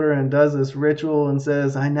shoulder and does this ritual and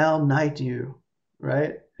says, "I now knight you,"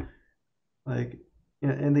 right? Like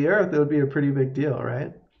in the earth, it would be a pretty big deal,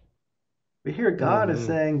 right? But here, God is Mm-hmm.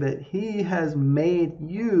 saying that He has made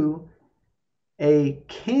you a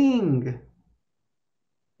king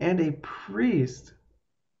and a priest.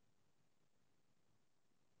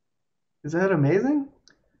 Is that amazing?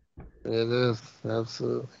 It is,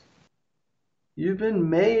 absolutely. You've been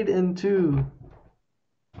made into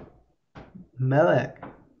Melech.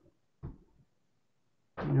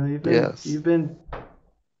 You've been Yes. you've been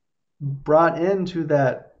brought into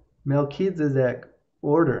that Melchizedek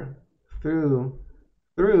order through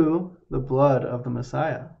through the blood of the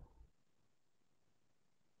Messiah.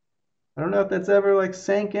 I don't know if that's ever like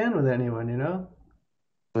sank in with anyone.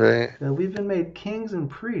 Right. That we've been made kings and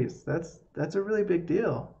priests. That's a really big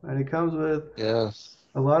deal, and it comes with Yes.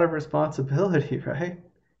 a lot of responsibility, right?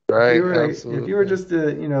 Right. If you were Absolutely. just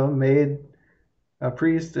made a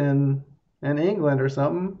priest in England or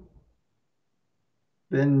something,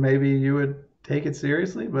 then maybe you would take it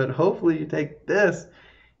seriously. But hopefully, you take this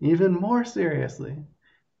even more seriously,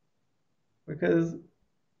 because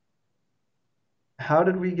how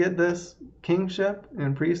did we get this kingship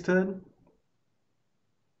and priesthood?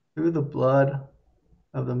 Through the blood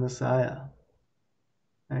of the Messiah.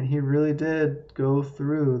 And He really did go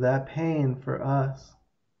through that pain for us.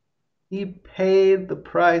 He paid the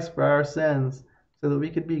price for our sins so that we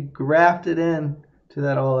could be grafted in to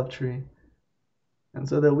that olive tree. And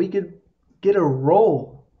so that we could get a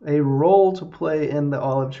role to play in the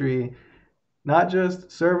olive tree. Not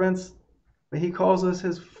just servants, but He calls us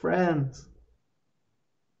His friends.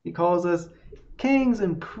 He calls us kings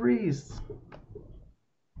and priests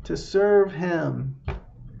to serve Him.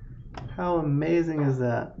 How amazing is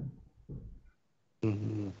that?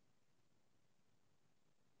 Mm-hmm.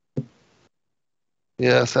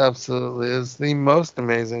 Yes, absolutely. It's the most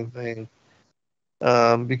amazing thing,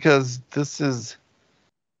 because this is,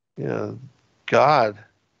 you know, God,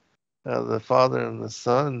 the Father and the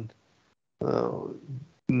Son, uh,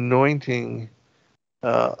 anointing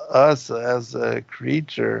us as a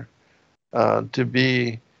creature to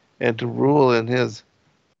be and to rule in His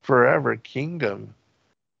forever kingdom.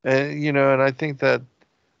 And I think that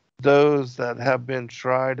those that have been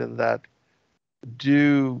tried and that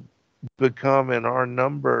do become and are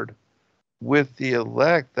numbered with the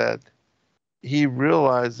elect, that He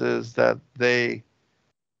realizes that they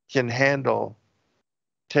can handle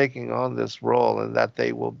taking on this role and that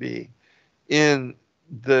they will be in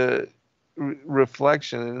the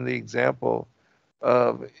reflection and the example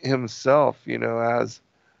of Himself, as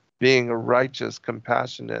being a righteous,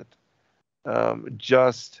 compassionate,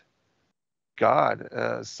 just God,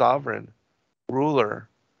 sovereign ruler,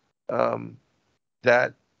 um,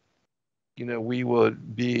 that we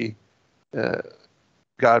would be, uh,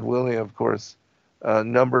 God willing, of course,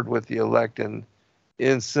 numbered with the elect and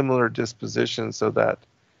in similar dispositions, so that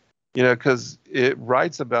because it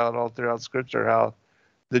writes about all throughout Scripture how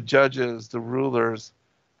the judges, the rulers,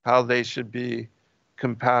 how they should be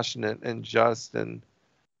compassionate and just and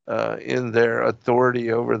in their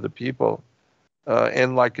authority over the people,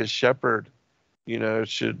 and like a shepherd,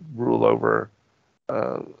 should rule over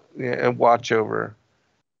uh, and watch over,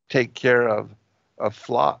 take care of a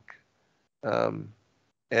flock, um,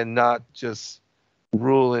 and not just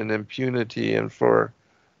rule in impunity and for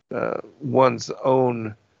one's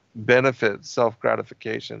own benefit, self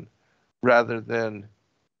gratification, rather than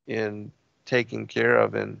in taking care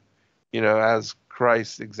of and, as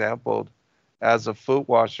Christ exampled, as a foot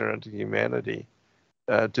washer unto humanity,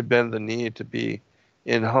 to bend the knee, to be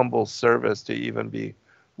in humble service, to even be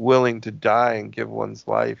willing to die and give one's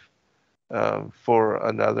life for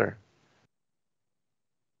another,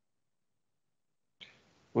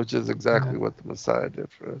 which is Yeah, exactly what the Messiah did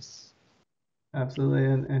for us. absolutely.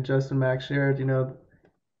 And Justin Mack shared,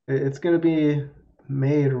 it's going to be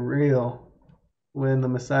made real when the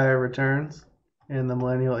Messiah returns in the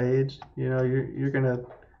millennial age. You're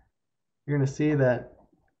gonna see that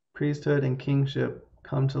priesthood and kingship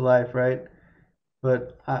come to life, right?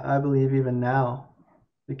 But I believe even now,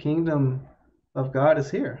 the kingdom of God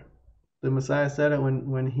is here. The Messiah said it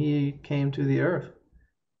when He came to the earth.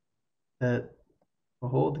 that,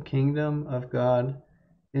 behold, the kingdom of God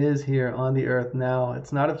is here on the earth now.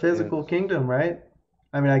 It's not a physical kingdom, right?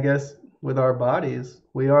 I mean, I guess with our bodies,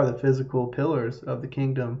 we are the physical pillars of the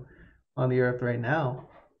kingdom on the earth right now.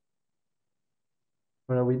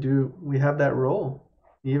 But we have that role,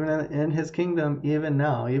 even in his kingdom, even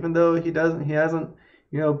now. Even though he hasn't,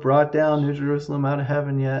 brought down New Jerusalem out of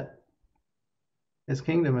heaven yet, his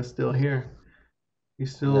kingdom is still here. We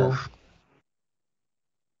still,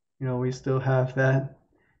 we still have that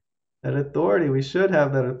authority. We should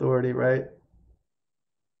have that authority, right?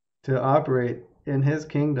 To operate in his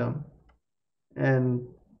kingdom. And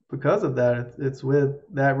because of that, it's with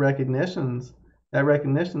that recognition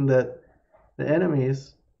that the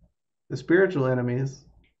enemies, the spiritual enemies,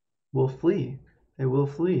 will flee. They will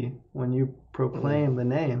flee when you proclaim the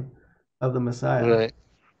name of the Messiah.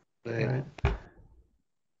 Right.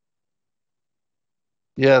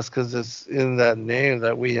 Yes, because it's in that name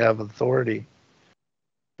that we have authority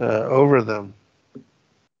over them.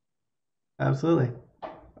 Absolutely.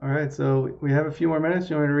 All right, so we have a few more minutes.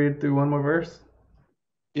 You want me to read through one more verse?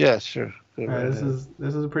 Yeah, sure. All right, this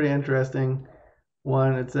is a pretty interesting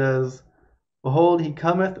one. It says, "Behold, he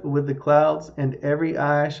cometh with the clouds, and every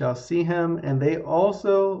eye shall see him, and they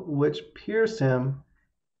also which pierced him,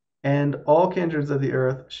 and all kindreds of the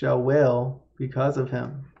earth shall wail because of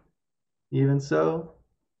him. Even so,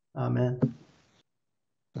 amen."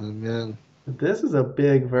 Amen. This is a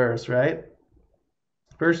big verse, right?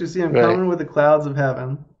 First, you see him coming with the clouds of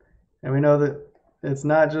heaven, and we know that it's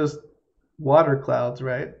not just water clouds,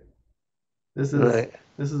 right? This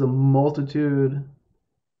is a multitude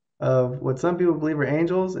of what some people believe are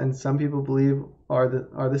angels, and some people believe are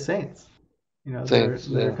the saints.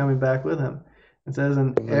 They're coming back with him. It says,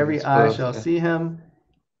 "And every eye shall see him,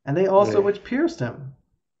 and they also which pierced him."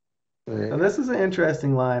 Now this is an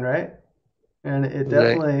interesting line, right? And it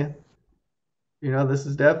definitely, this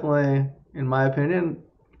is definitely, in my opinion,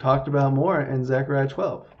 talked about more in Zechariah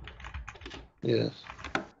 12. Yes.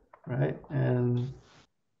 Right? And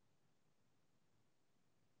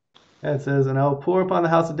it says, "And I will pour upon the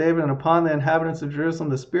house of David and upon the inhabitants of Jerusalem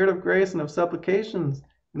the spirit of grace and of supplications,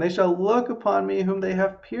 and they shall look upon me whom they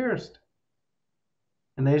have pierced.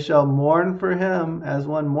 And they shall mourn for him as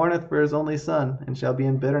one mourneth for his only son, and shall be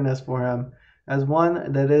in bitterness for him, as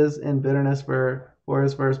one that is in bitterness for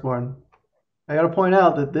his firstborn." I got to point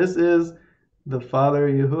out that this is the Father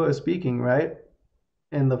Yahuwah speaking, right?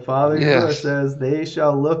 And the Father Yahuwah says, "They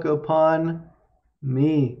shall look upon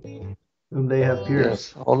me, whom they have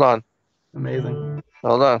pierced." Yes. Hold on. Amazing.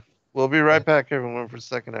 Hold on. We'll be right back, everyone, for the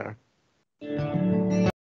second hour. Your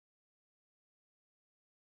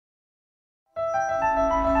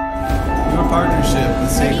partnership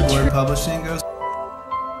with Sacred Word Publishing goes.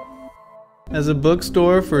 As a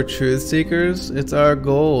bookstore for truth seekers, it's our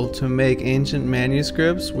goal to make ancient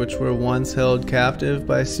manuscripts which were once held captive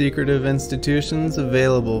by secretive institutions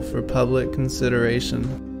available for public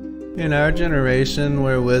consideration. In our generation,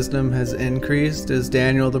 where wisdom has increased, as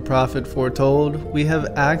Daniel the prophet foretold, we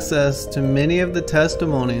have access to many of the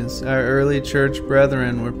testimonies our early church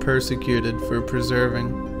brethren were persecuted for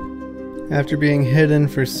preserving. After being hidden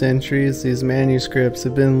for centuries, these manuscripts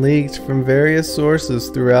have been leaked from various sources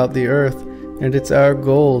throughout the earth, and it's our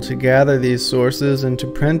goal to gather these sources into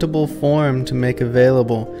printable form to make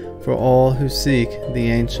available for all who seek the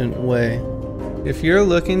ancient way. If you're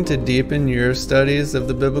looking to deepen your studies of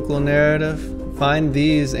the biblical narrative, find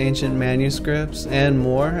these ancient manuscripts and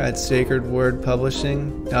more at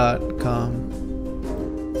sacredwordpublishing.com.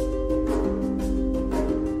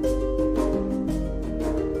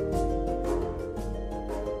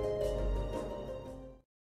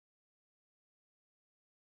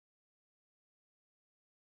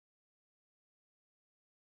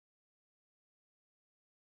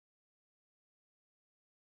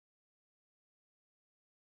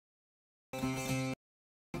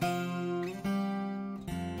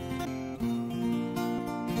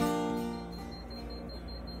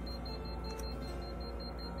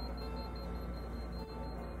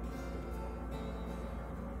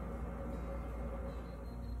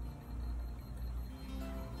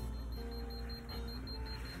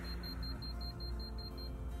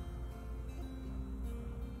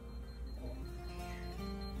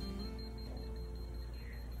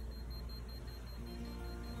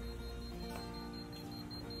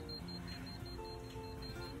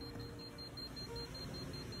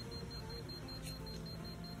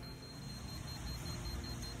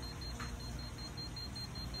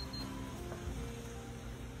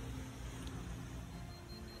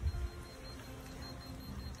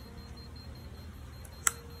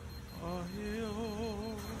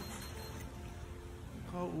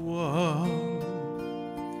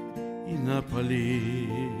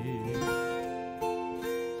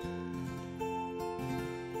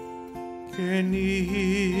 Your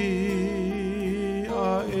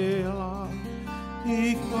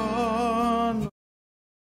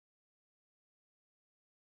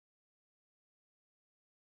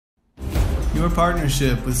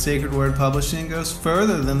partnership with Sacred Word Publishing goes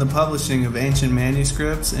further than the publishing of ancient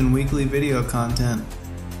manuscripts and weekly video content.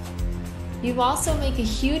 You also make a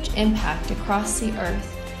huge impact across the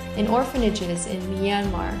earth in orphanages in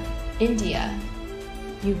Myanmar, India,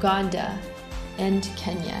 Uganda, and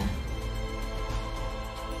Kenya.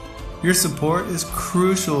 Your support is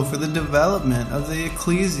crucial for the development of the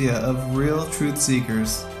ecclesia of real truth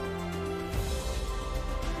seekers.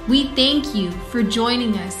 We thank you for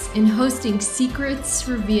joining us in hosting Secrets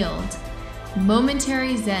Revealed,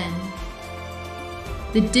 Momentary Zen,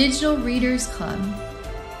 the Digital Readers Club,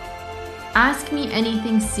 Ask Me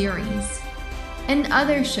Anything series, and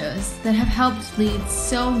other shows that have helped lead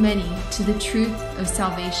so many to the truth of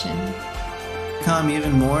salvation. To become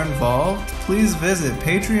even more involved, please visit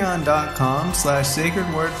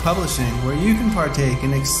patreon.com/sacredwordpublishing, where you can partake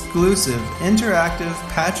in exclusive, interactive,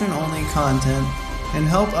 patron-only content and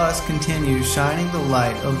help us continue shining the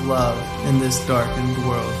light of love in this darkened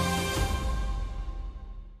world.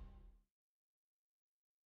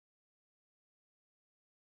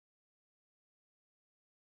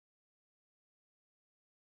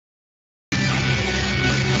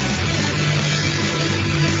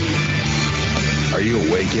 Are you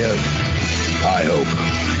awake yet? I hope.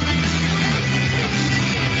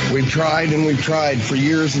 We've tried and we've tried for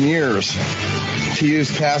years and years to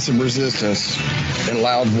use passive resistance and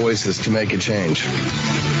loud voices to make a change.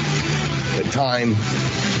 The time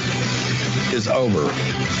is over.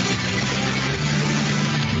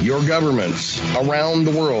 Your governments around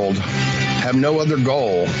the world have no other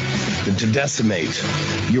goal than to decimate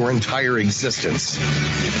your entire existence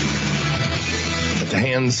at the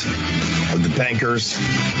hands of the bankers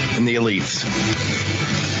and the elites.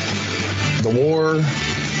 The war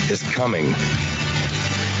is coming,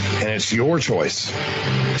 and it's your choice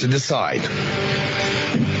to decide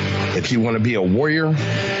if you want to be a warrior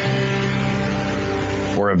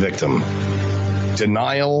or a victim.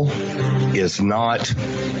 Denial is not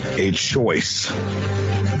a choice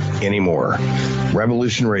anymore.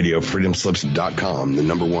 Revolution Radio, freedomslips.com, the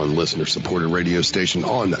 #1 listener-supported radio station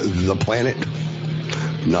on the planet.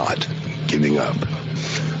 Not giving up.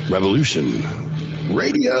 Revolution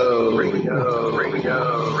Radio.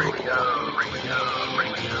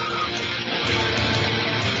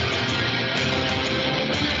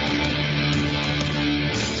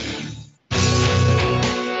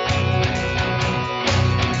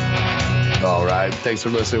 All right. Thanks for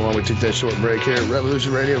listening while we took that short break here at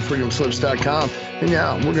Revolution Radio, freedomslips.com. And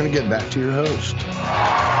now we're going to get back to your host.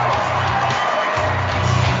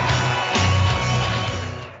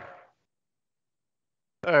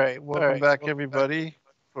 All right, welcome back, everybody,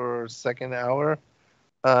 for second hour.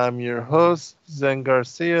 I'm your host, Zen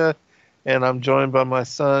Garcia, and I'm joined by my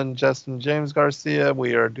son, James Garcia.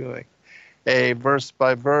 We are doing a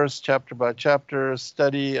verse-by-verse, chapter-by-chapter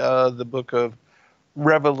study of the book of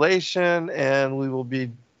Revelation, and we will be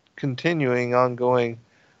continuing ongoing,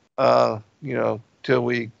 till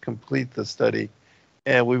we complete the study.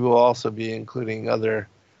 And we will also be including other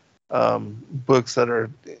books that are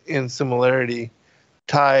in similarity,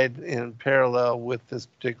 tied in parallel with this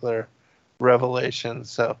particular revelation.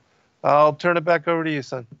 So I'll turn it back over to you,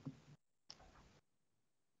 son.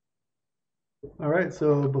 All right,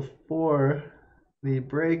 so before the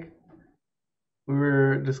break, we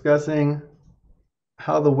were discussing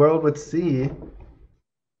how the world would see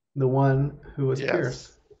the one who was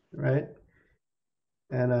pierced, right?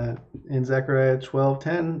 And in Zechariah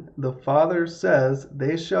 12:10, the Father says,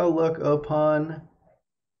 "They shall look upon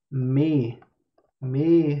me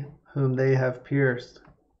whom they have pierced."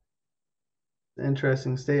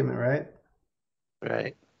 Interesting statement, right?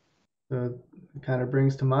 Right. So it kind of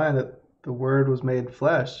brings to mind that the Word was made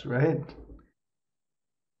flesh, right?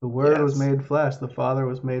 The Word was made flesh. The Father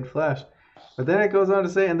was made flesh. But then it goes on to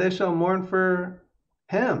say, "And they shall mourn for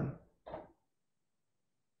him."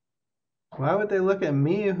 Why would they look at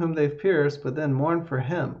me whom they've pierced, but then mourn for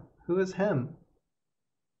him? Who is him?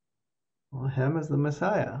 Well, him is the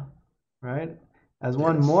Messiah, right? As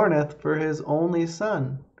one mourneth for his only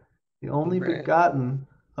Son, the only begotten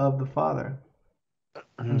of the Father,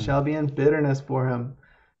 and shall be in bitterness for him,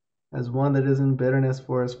 as one that is in bitterness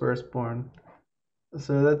for his firstborn.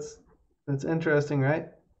 So that's interesting, right?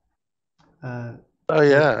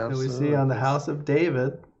 That we see on the house of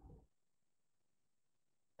David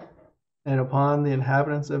and upon the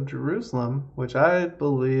inhabitants of Jerusalem, which I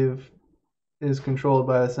believe is controlled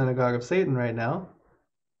by the synagogue of Satan right now.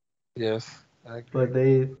 Yes, I agree. But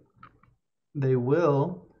they they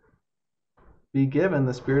will be given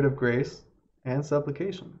the spirit of grace and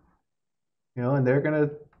supplication. And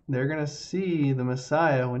they're gonna see the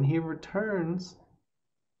Messiah when he returns,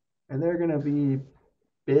 and they're gonna be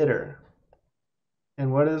bitter.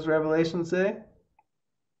 And what does Revelation say?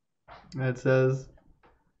 It says,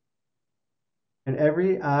 "And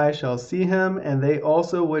every eye shall see him, and they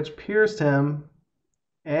also which pierced him,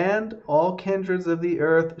 and all kindreds of the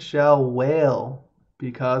earth shall wail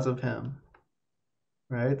because of him."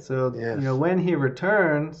 Right? So, Yes. when he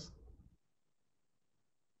returns,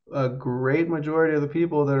 a great majority of the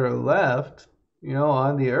people that are left,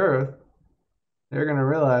 on the earth, they're going to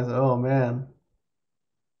realize, oh man,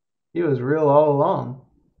 he was real all along.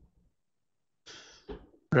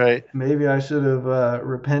 Right. Maybe I should have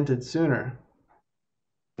repented sooner.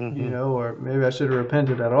 Or maybe I should have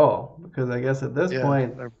repented at all, because I guess at this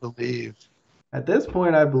point, I believe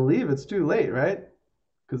it's too late, right?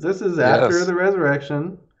 Because this is after the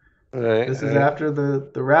resurrection. Right. This is after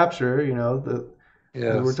the rapture.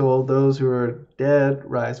 We're told those who are dead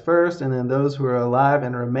rise first, and then those who are alive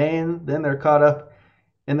and remain, then they're caught up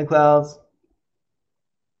in the clouds.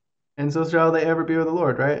 And so shall they ever be with the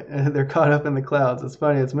Lord, right? And they're caught up in the clouds. It's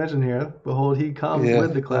funny, it's mentioned here. Behold, he comes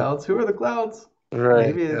with the clouds. Who are the clouds? Right.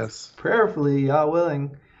 Maybe it's prayerfully, Yah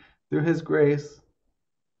willing, through his grace,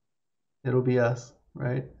 it'll be us,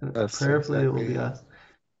 right? Prayerfully, it will be us.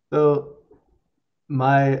 So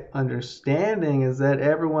my understanding is that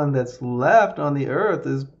everyone that's left on the earth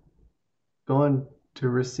is going to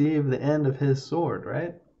receive the end of his sword,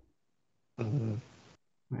 right?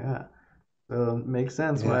 Yeah. So it makes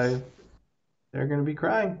sense why they're going to be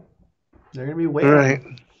crying. They're going to be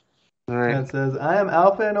wailing. Right. And it says, "I am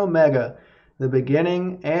Alpha and Omega, the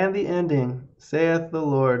beginning and the ending, saith the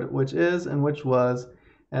Lord, which is and which was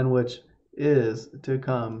and which is to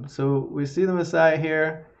come." So we see the Messiah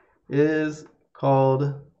here is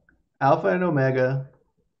called Alpha and Omega,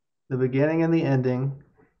 the beginning and the ending.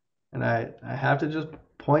 And I have to just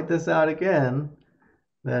point this out again,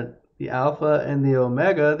 that the Alpha and the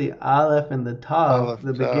Omega, the Aleph and the Tav,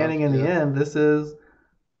 the beginning and the end, this is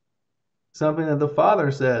something that the Father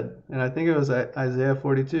said. And I think it was Isaiah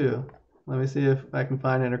 42. Let me see if I can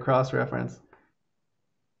find it in a cross-reference.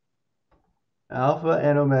 Alpha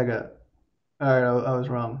and Omega. All right, I was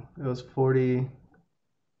wrong. It was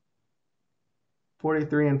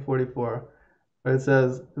 43 and 44. But it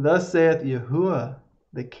says, "Thus saith Yahuwah,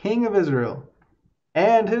 the King of Israel,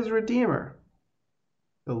 and his Redeemer,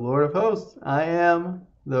 the Lord of hosts, I am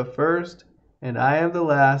the first, and I am the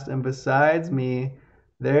last, and besides me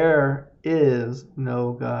there is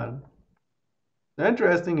no God."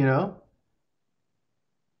 Interesting, You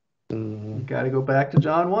got to go back to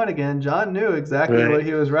John 1 again. John knew exactly what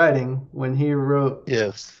he was writing when he wrote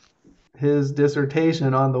his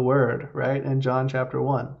dissertation on the Word, right? In John chapter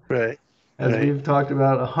 1. Right. As we've talked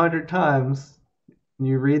about 100 times,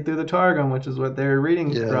 you read through the Targum, which is what they're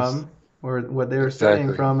reading from, or what they were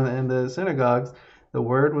studying from in the synagogues. The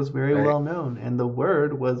Word was very well known, and the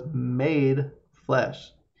Word was made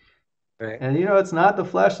flesh. Right. And it's not the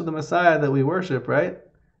flesh of the Messiah that we worship, right?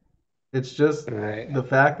 It's just the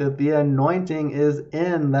fact that the anointing is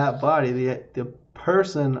in that body. The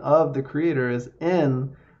person of the Creator is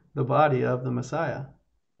in the body of the Messiah.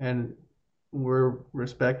 And we're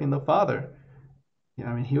respecting the Father.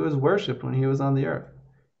 He was worshipped when he was on the earth.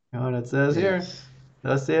 And it says here,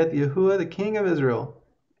 "Thus saith Yahuwah, the King of Israel,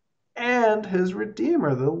 and his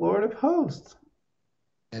Redeemer, the Lord of hosts."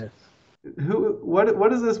 Yes. What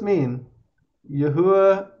does this mean?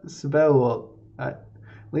 Yahuwah Sabaoth.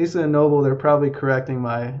 Lisa and Noble, they're probably correcting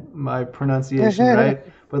my pronunciation, right?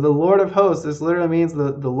 But the Lord of hosts, this literally means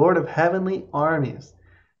the Lord of heavenly armies.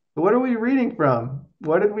 So what are we reading from?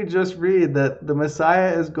 What did we just read? That the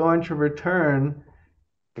Messiah is going to return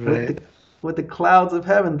with the clouds of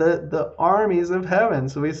heaven, the armies of heaven.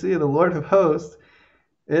 So we see the Lord of hosts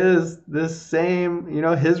is this same,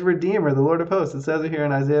 his Redeemer, the Lord of hosts. It says it here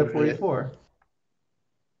in Isaiah 44.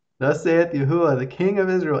 "Thus saith Yahuwah, the King of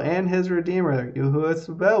Israel, and his Redeemer, Yahuwah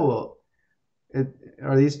Sabaoth."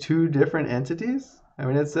 Are these two different entities?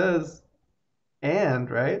 It says "and,"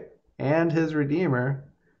 right? "And his Redeemer,"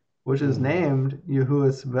 which is named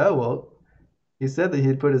Yahuwah Sabaoth. He said that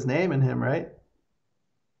he'd put his name in him, right?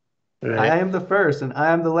 "I am the first, and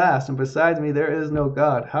I am the last, and besides me there is no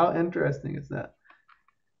God." How interesting is that?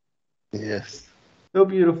 Yes. So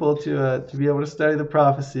beautiful to be able to study the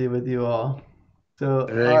prophecy with you all. So,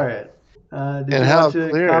 all right. Did you want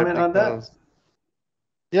to comment on that?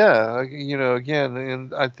 Yeah, again,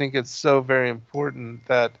 and I think it's so very important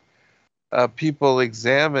that people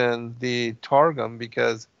examine the Targum,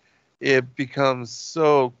 because it becomes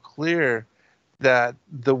so clear that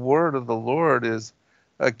the word of the Lord is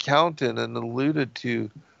accounted and alluded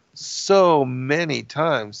to so many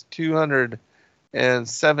times,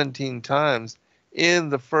 217 times in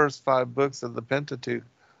the first 5 books of the Pentateuch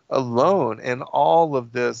alone. And all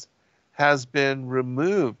of this has been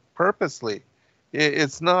removed purposely.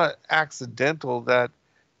 It's not accidental that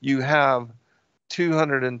you have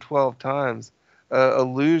 212 times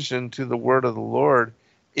allusion to the word of the Lord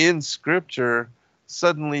in Scripture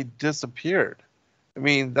suddenly disappeared. I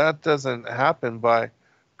mean, that doesn't happen by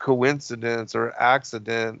coincidence or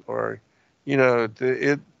accident, or,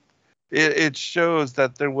 it shows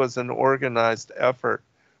that there was an organized effort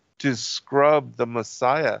to scrub the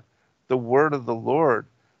Messiah, the word of the Lord,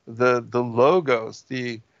 the logos,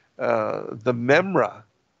 the memra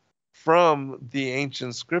from the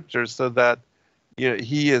ancient scriptures, so that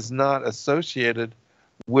he is not associated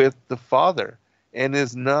with the Father and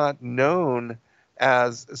is not known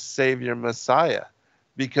as Savior Messiah.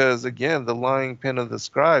 Because again, the lying pen of the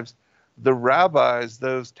scribes, the rabbis,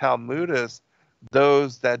 those Talmudists,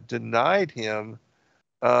 those that denied him,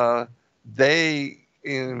 they,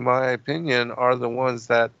 in my opinion, are the ones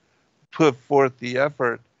that put forth the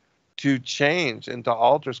effort to change and to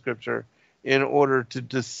alter Scripture in order to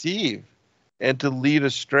deceive and to lead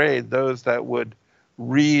astray those that would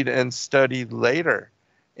read and study later.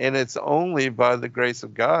 And it's only by the grace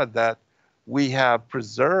of God that we have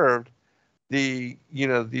preserved the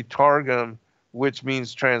Targum, which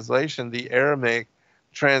means translation, the Aramaic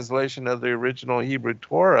translation of the original Hebrew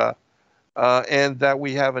Torah, and that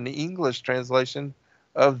we have an English translation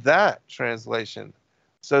of that translation.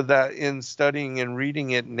 So that in studying and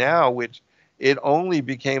reading it now, which it only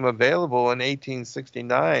became available in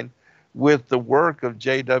 1869 with the work of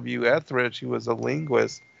J.W. Etheridge, who was a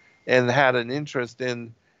linguist and had an interest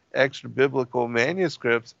in extra biblical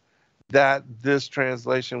manuscripts, that this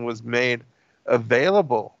translation was made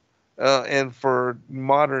available. And for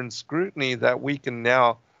modern scrutiny, that we can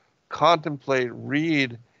now contemplate,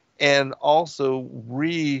 read, and also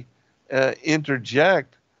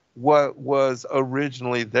interject what was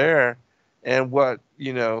originally there, and what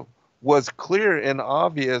was clear and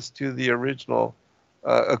obvious to the original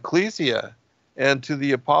ecclesia and to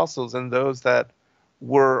the apostles and those that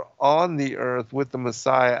were on the earth with the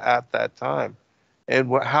Messiah at that time,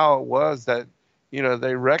 and how it was that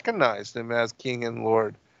they recognized him as King and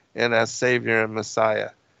Lord and as Savior and Messiah,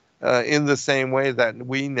 in the same way that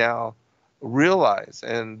we now realize.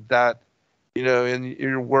 And that in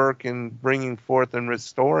your work in bringing forth and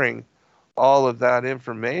restoring all of that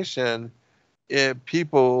information,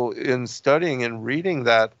 people in studying and reading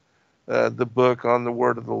that the book on the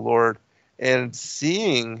word of the Lord, and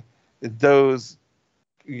seeing those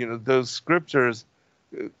those scriptures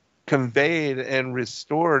conveyed and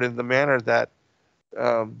restored in the manner that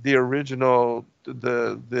the original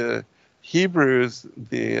the Hebrews,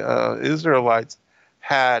 the Israelites,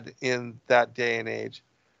 had in that day and age.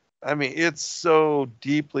 I mean, it's so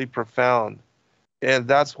deeply profound. And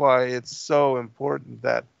that's why it's so important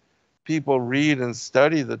that people read and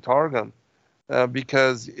study the Targum,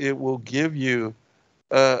 because it will give you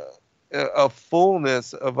a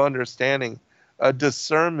fullness of understanding, a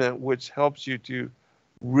discernment which helps you to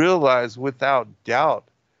realize without doubt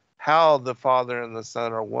how the Father and the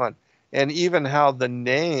Son are one. And even how the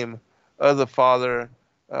name of the Father,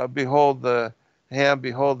 behold the hand,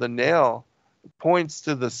 behold the nail, points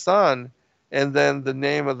to the Son, and then the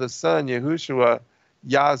name of the Son, Yahushua,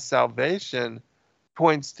 Yah's salvation,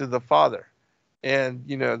 points to the Father. And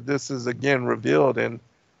this is again revealed in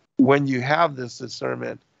when you have this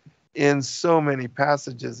discernment in so many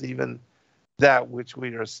passages, even that which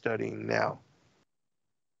we are studying now.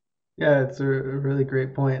 Yeah, it's a really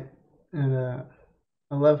great point, and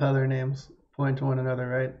I love how their names point to one another,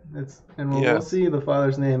 right? We'll see the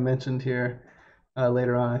Father's name mentioned here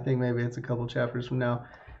later on. I think maybe it's a couple chapters from now,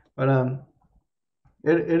 but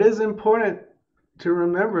it is important to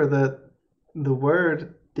remember that the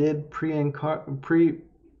Word did I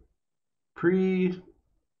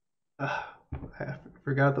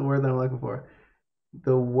forgot the word that I'm looking for.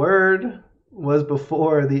 The Word was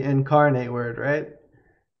before the incarnate Word, right?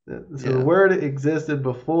 So the Word existed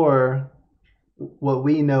before what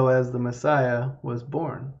we know as the Messiah was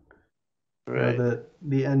born. Right.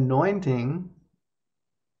 The anointing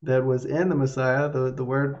that was in the Messiah, the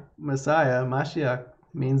word Messiah, Mashiach,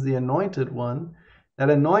 means the anointed one. That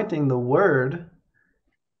anointing, the Word,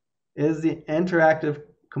 is the interactive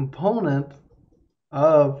component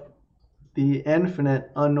of the infinite,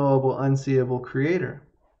 unknowable, unseeable Creator.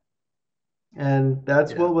 And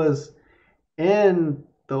that's what was in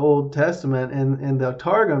the Old Testament. And in the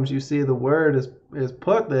Targums, you see the Word is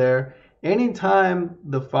put there anytime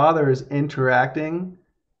the Father is interacting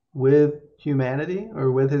with humanity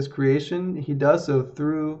or with his creation, he does so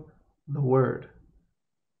through the Word.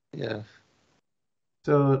 Yes.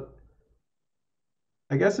 So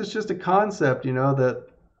I guess it's just a concept,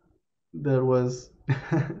 that was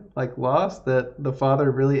like lost, that the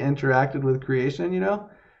Father really interacted with creation,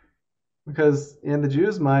 because in the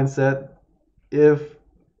Jews' mindset, if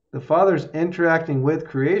the Father's interacting with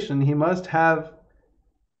creation, he must have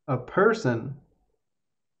a person,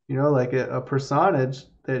 like a personage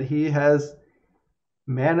that he has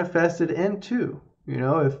manifested into.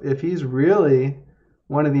 If he's really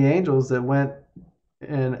one of the angels that went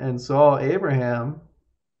and saw Abraham,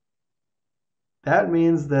 that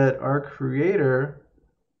means that our Creator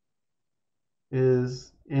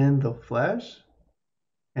is in the flesh.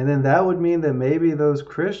 And then that would mean that maybe those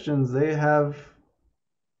Christians, they have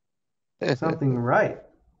something right.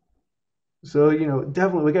 So,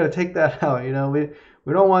 definitely we got to take that out. We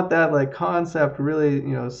don't want that like concept really,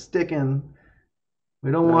 sticking.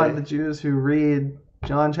 We don't want the Jews who read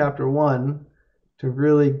John chapter 1 to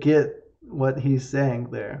really get what he's saying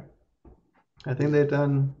there. I think they've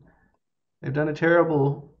done a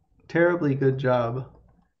terribly good job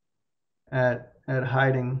at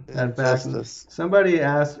hiding that fact. Somebody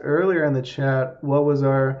asked earlier in the chat what was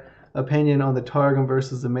our opinion on the Targum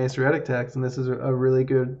versus the Masoretic text, and this is a really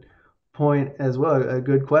good point as well, a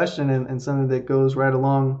good question, and something that goes right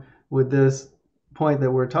along with this point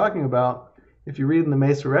that we're talking about. If you read in the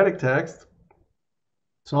Masoretic text,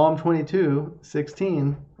 Psalm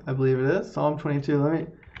 22:16, I believe it is, Psalm 22, let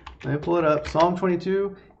me pull it up. Psalm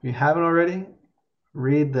 22, if you haven't already,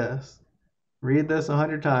 read this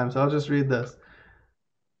 100 times. I'll just read this.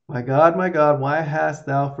 My God, why hast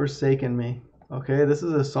thou forsaken me? Okay, this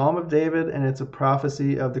is a Psalm of David, and it's a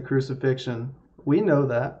prophecy of the crucifixion. We know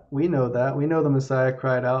that. We know the Messiah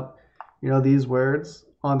cried out, these words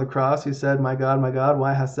on the cross. He said, my God,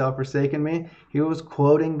 why hast thou forsaken me? He was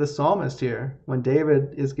quoting the psalmist here when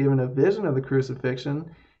David is given a vision of the crucifixion,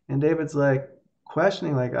 and David's like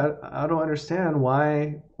questioning, like, I don't understand.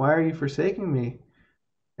 Why are you forsaking me?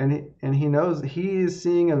 And he knows he is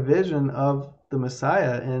seeing a vision of the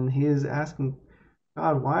Messiah, and he is asking,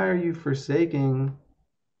 God, why are you forsaking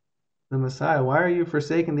the Messiah? Why are you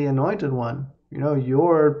forsaking the anointed one?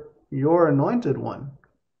 Your anointed one.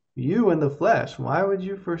 You in the flesh. Why would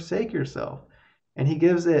you forsake yourself? And he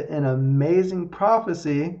gives it an amazing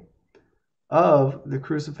prophecy of the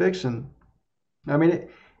crucifixion. I mean,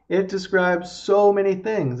 it describes so many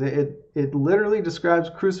things. It literally describes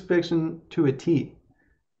crucifixion to a T.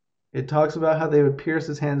 It talks about how they would pierce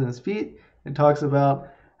his hands and his feet. It talks about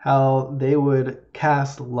how they would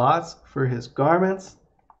cast lots for his garments.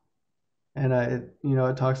 And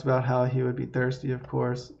it talks about how he would be thirsty, of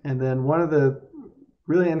course. And then one of the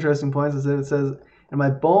really interesting points is that it says, and my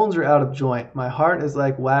bones are out of joint. My heart is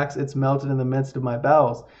like wax. It's melted in the midst of my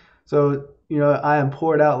bowels. So, I am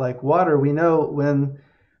poured out like water. We know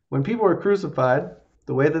when people were crucified,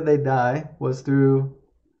 the way that they die was through,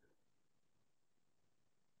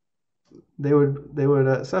 they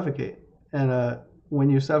would suffocate. And when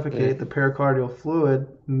you suffocate, the pericardial fluid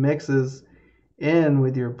mixes in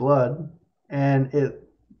with your blood, and it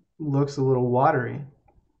looks a little watery.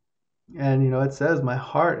 And it says, my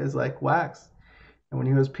heart is like wax. And when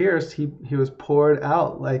he was pierced, he was poured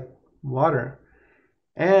out like water.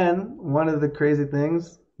 And one of the crazy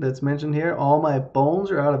things that's mentioned here, all my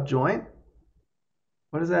bones are out of joint.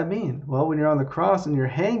 What does that mean? Well, when you're on the cross and you're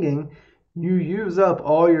hanging, you use up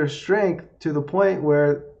all your strength to the point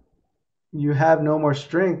where you have no more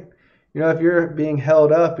strength. If you're being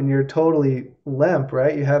held up and you're totally limp,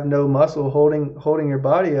 right? You have no muscle holding your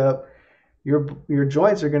body up. Your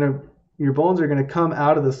joints your bones are gonna come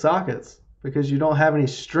out of the sockets because you don't have any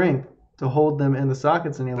strength to hold them in the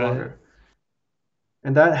sockets any longer.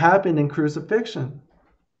 And that happened in crucifixion.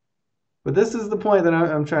 But this is the point that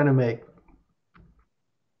I'm trying to make.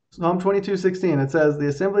 Psalm 22:16, it says, the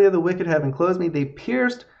assembly of the wicked have enclosed me. They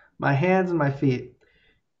pierced my hands and my feet.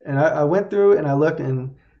 And I went through and I looked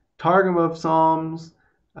in Targum of Psalms,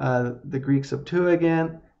 the Greek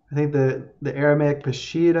Septuagint, I think the Aramaic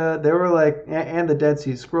Peshitta, they were and the Dead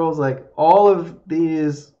Sea Scrolls, all of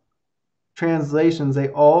these translations, they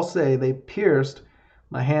all say they pierced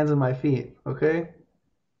my hands and my feet, okay?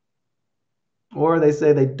 Or they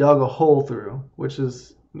say they dug a hole through, which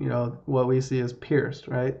is, what we see as pierced,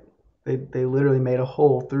 right? They literally made a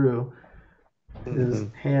hole through his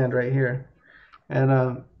hand right here.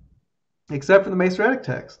 And except for the Masoretic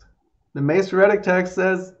text. The Masoretic text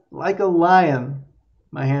says, like a lion,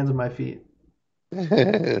 my hands and my feet.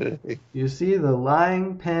 You see the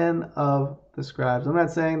lying pen of the scribes. I'm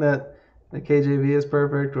not saying that the KJV is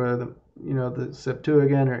perfect, or the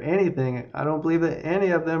Septuagint or anything. I don't believe that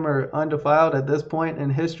any of them are undefiled at this point in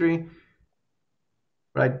history.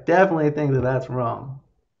 But I definitely think that that's wrong.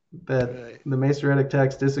 That the Masoretic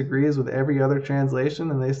text disagrees with every other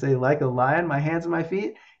translation, and they say, like a lion, my hands and my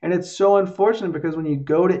feet. And it's so unfortunate because when you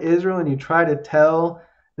go to Israel and you try to tell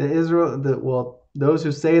those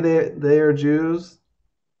who say they are Jews,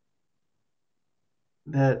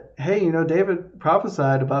 that, hey, David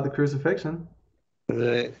prophesied about the crucifixion.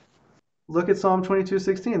 Right. Look at Psalm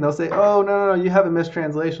 22:16. They'll say, oh, no, you have a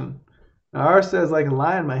mistranslation. Now, ours says, like a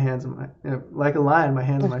lion, my hands and my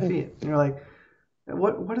feet. And you're like,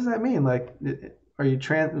 what does that mean? Like,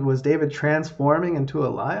 was David transforming into a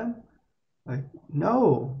lion? Like,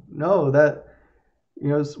 no, that,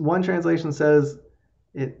 one translation says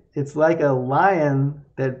it's like a lion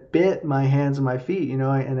that bit my hands and my feet,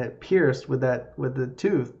 and it pierced with the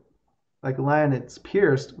tooth. Like a lion, it's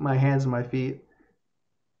pierced my hands and my feet.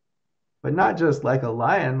 But not just like a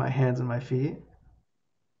lion, my hands and my feet.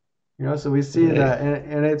 So we see that,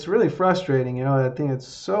 and it's really frustrating. I think it's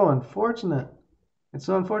so unfortunate. It's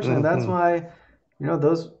so unfortunate. Mm-hmm. That's why,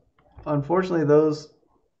 unfortunately, those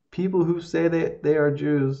people who say they are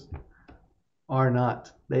Jews are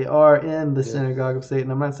not. They are in the synagogue of Satan.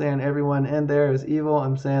 I'm not saying everyone in there is evil.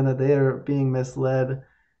 I'm saying that they are being misled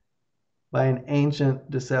by an ancient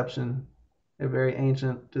deception, a very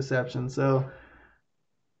ancient deception. So,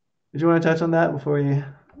 did you want to touch on that before you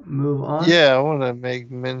move on? Yeah, I want to make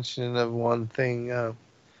mention of one thing.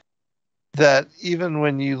 That even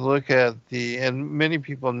when you look at and many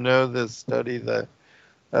people know this study that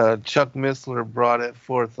Chuck Missler brought it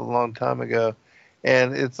forth a long time ago,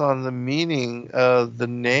 and it's on the meaning of the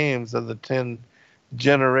names of the 10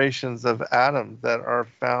 generations of Adam that are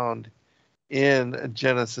found in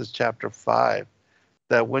Genesis chapter 5.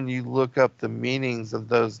 That when you look up the meanings of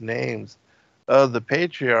those names of the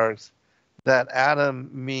patriarchs, that Adam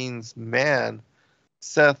means man,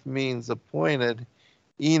 Seth means appointed,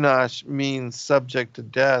 Enosh means subject to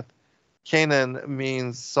death, Canaan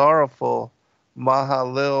means sorrowful,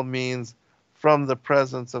 Mahalil means from the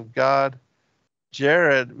presence of God,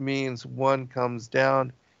 Jared means one comes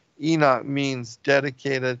down, Enoch means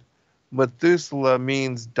dedicated, Methuselah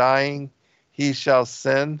means dying, he shall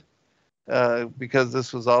send, because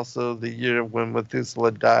this was also the year when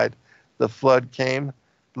Methuselah died, the flood came.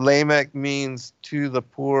 Lamech means to the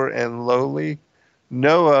poor and lowly.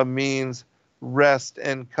 Noah means rest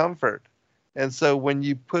and comfort. And so when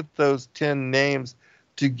you put those 10 names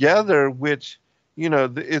together, which,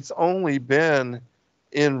 it's only been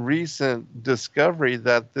in recent discovery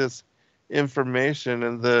that this information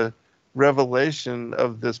and the revelation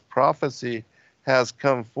of this prophecy has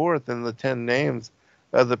come forth in the 10 names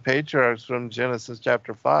of the patriarchs from Genesis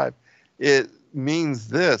chapter 5. It means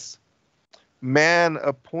this: man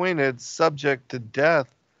appointed, subject to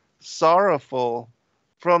death, sorrowful,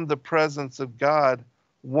 from the presence of God,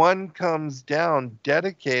 one comes down,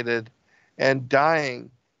 dedicated and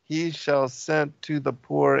dying, he shall send to the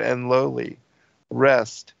poor and lowly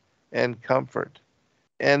rest and comfort.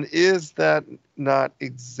 And is that not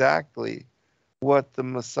exactly what the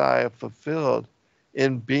Messiah fulfilled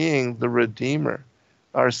in being the Redeemer,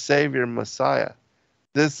 our Savior Messiah?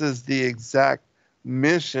 This is the exact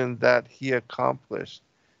mission that he accomplished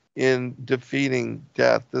in defeating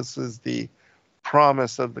death. This is the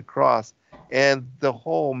promise of the cross, and the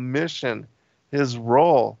whole mission, his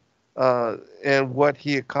role, and what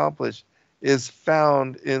he accomplished is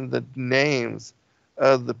found in the names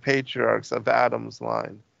of the patriarchs of Adam's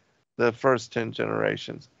line, the first 10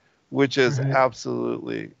 generations, which is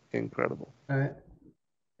absolutely incredible. Right.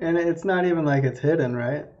 And it's not even like it's hidden,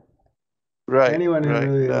 right? Right. Anyone who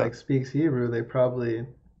really speaks Hebrew, they probably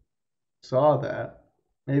saw that.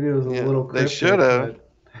 Maybe it was a little cryptic. They should have.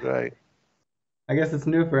 Right. I guess it's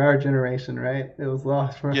new for our generation, right? It was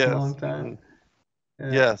lost for a long time.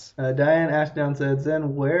 Yes. Diane Ashdown said,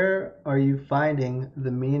 Zen, where are you finding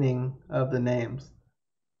the meaning of the names?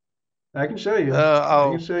 I can show you. I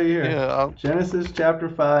can show you here. Yeah, Genesis chapter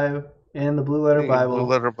 5 in the Blue Letter Bible. Blue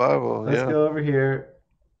Letter Bible. Let's go over here.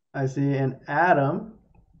 I see in Adam.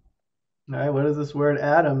 All right, what does this word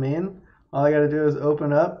Adam mean? All I got to do is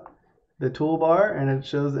open up the toolbar and it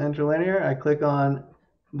shows the interlinear. I click on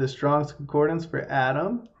the Strong's Concordance for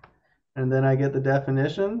Adam, and then I get the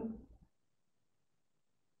definition.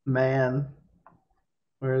 Man.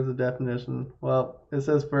 Where is the definition? Well, it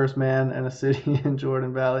says first man and a city in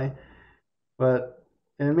Jordan Valley, but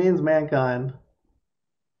it means mankind.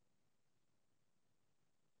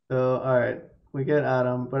 So, all right, we get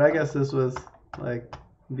Adam, but I guess this was like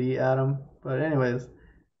the Adam. But anyways,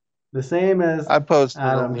 The same as I posted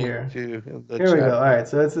Adam a link here. to the Here we chat go. All room. right,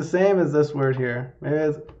 so it's the same as this word here. Maybe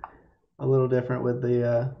it's a little different with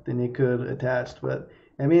the nikud attached, but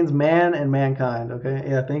it means man and mankind. Okay,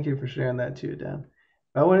 yeah. Thank you for sharing that too, Dan.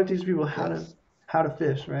 I want to teach people Yes. how to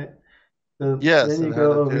fish, right? So Yes, then you and how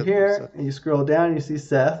go to over do it here themselves. and you scroll down. You see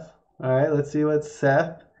Seth. All right, let's see what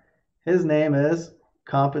Seth. His name is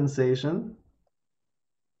compensation.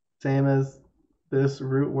 Same as this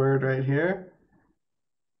root word right here.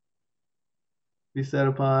 Be set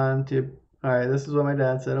upon to. All right, this is what my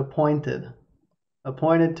dad said. Appointed.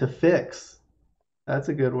 Appointed to fix. That's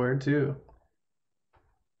a good word too.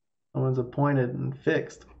 Someone's appointed and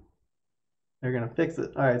fixed. They're gonna fix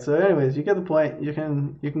it. All right. So, anyways, you get the point. You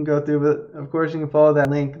can go through, but of course, you can follow that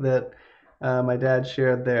link that my dad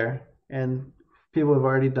shared there, and people have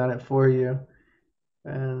already done it for you.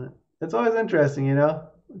 And it's always interesting,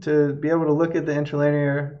 to be able to look at the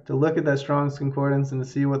interlinear, to look at that Strong's Concordance, and to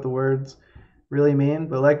see what the words really mean.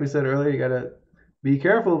 But like we said earlier, you gotta be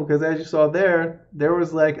careful because as you saw there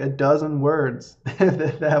was like a dozen words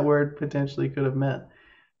that word potentially could have meant.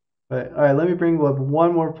 But all right, let me bring up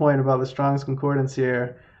one more point about the Strong's Concordance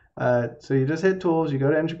here. So you just hit tools, you go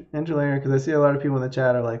to interlinear, because I see a lot of people in the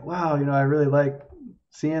chat are like, wow, I really like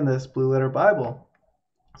seeing this Blue Letter Bible.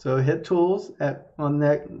 So hit tools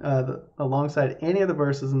alongside any of the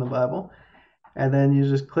verses in the Bible, and then you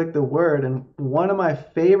just click the word. And one of my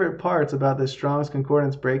favorite parts about this Strong's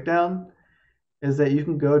Concordance breakdown is that you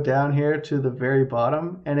can go down here to the very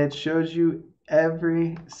bottom, and it shows you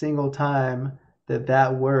every single time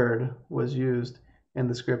that word was used in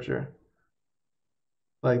the scripture.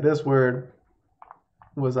 Like this word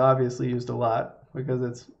was obviously used a lot because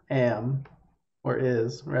it's am or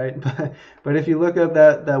is, right? But if you look up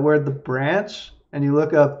that word, the branch, and you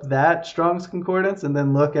look up that Strong's Concordance, and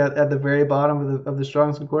then look at the very bottom of the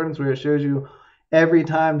Strong's Concordance where it shows you every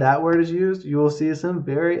time that word is used, you will see some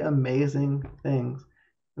very amazing things.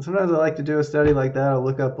 And sometimes I like to do a study like that. I'll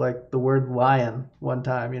look up like the word lion one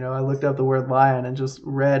time. I looked up the word lion and just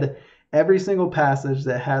read every single passage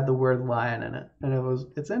that had the word lion in it. And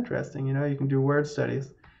it's interesting, you can do word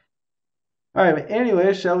studies. All right, but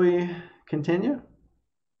anyway, shall we continue?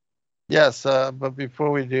 Yes, but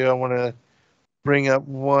before we do, I want to bring up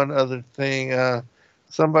one other thing.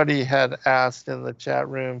 Somebody had asked in the chat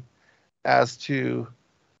room as to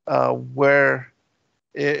where,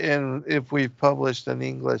 if we've published an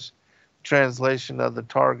English translation of the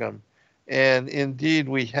Targum. And indeed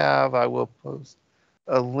we have. I will post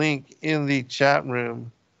a link in the chat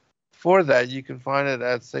room for that. You can find it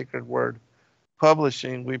at Sacred Word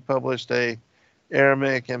Publishing. We published a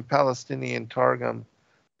Aramaic and Palestinian Targum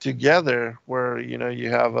together where, you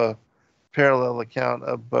have a parallel account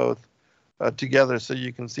of both together, so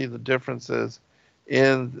you can see the differences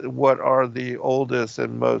in what are the oldest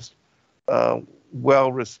and most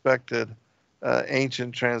well-respected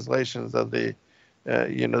ancient translations of the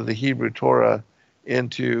Hebrew Torah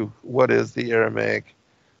into what is the Aramaic.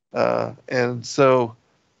 And so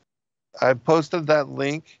I posted that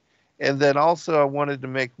link, and then also I wanted to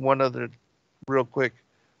make one other real quick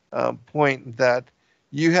point that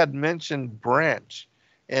you had mentioned branch,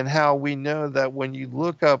 and how we know that when you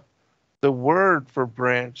look up the word for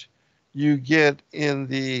branch, you get in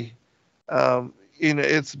the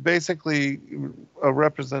it's basically a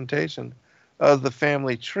representation of the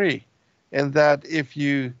family tree, and that if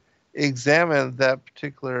you examine that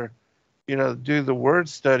particular, do the word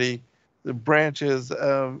study, the branches,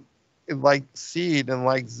 like seed and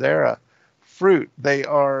like zera, fruit, they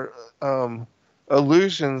are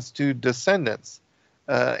allusions to descendants,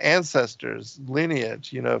 ancestors,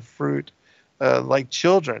 lineage, fruit, like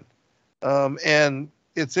children. And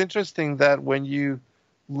it's interesting that when you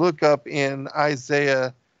look up in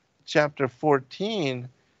Isaiah chapter 14,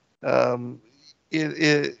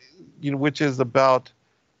 which is about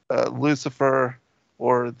Lucifer,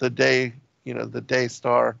 or the day, the day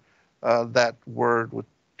star, that word was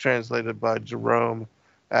translated by Jerome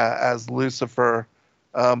as Lucifer.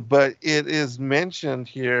 But it is mentioned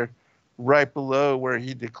here right below where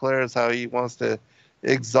he declares how he wants to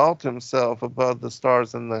exalt himself above the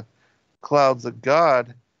stars and the clouds of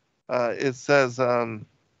God. It says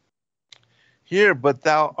here, but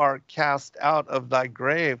thou art cast out of thy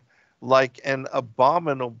grave like an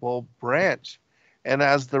abominable branch, and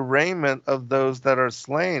as the raiment of those that are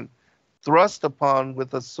slain, thrust upon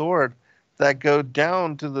with a sword, that go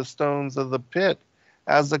down to the stones of the pit,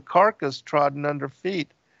 as a carcass trodden under feet.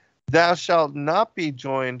 Thou shalt not be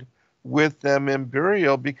joined with them in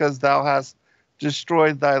burial, because thou hast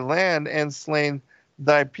destroyed thy land and slain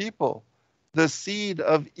thy people. The seed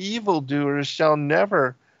of evildoers shall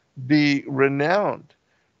never be renowned.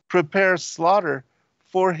 prepare slaughter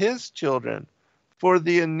for his children, for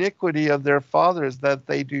the iniquity of their fathers, that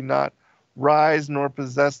they do not rise nor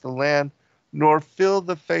possess the land, nor fill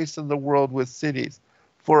the face of the world with cities.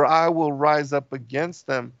 For I will rise up against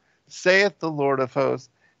them, saith the Lord of hosts,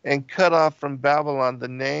 and cut off from Babylon the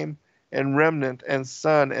name and remnant and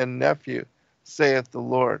son and nephew, saith the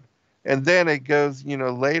Lord. And then it goes,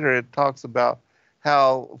 later it talks about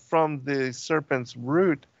how from the serpent's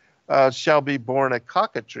root shall be born a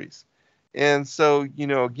cockatrice. And so,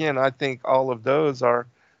 again, I think all of those are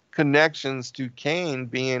connections to Cain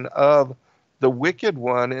being of the wicked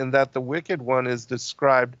one, and that the wicked one is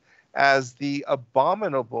described as the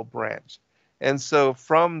abominable branch. And so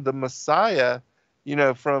from the Messiah,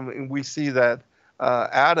 we see that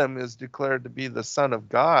Adam is declared to be the son of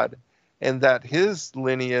God, and that his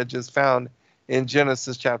lineage is found in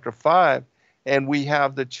Genesis chapter 5. And we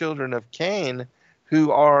have the children of Cain,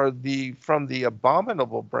 who are from the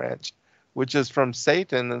abominable branch, which is from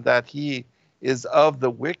Satan, and that he is of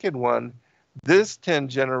the wicked one. This 10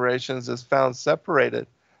 generations is found separated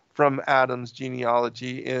from Adam's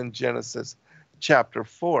genealogy in Genesis chapter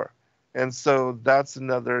 4. And so that's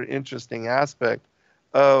another interesting aspect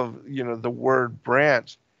of, the word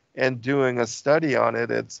branch, and doing a study on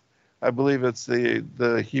it. I believe it's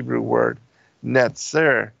the Hebrew word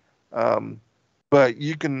netzer. But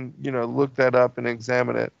you can, look that up and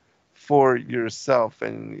examine it for yourself.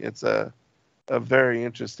 And it's a very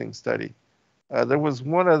interesting study. There was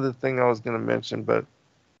one other thing I was going to mention, but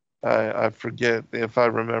I forget. If I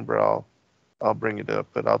remember, I'll bring it up,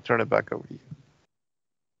 but I'll turn it back over to you.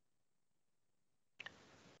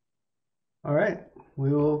 All right.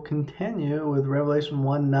 We will continue with Revelation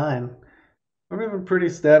 1:9. We're moving pretty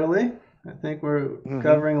steadily. I think we're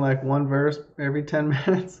covering like one verse every 10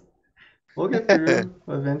 minutes. We'll get through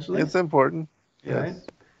eventually. It's important. Yes. Right?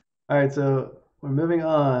 All right, so we're moving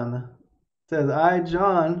on. It says, I,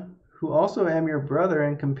 John, who also am your brother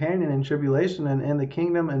and companion in tribulation and in the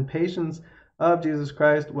kingdom and patience of Jesus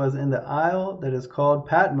Christ, was in the isle that is called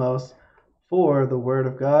Patmos for the word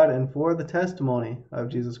of God and for the testimony of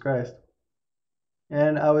Jesus Christ.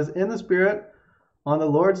 And I was in the Spirit on the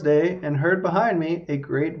Lord's day, and heard behind me a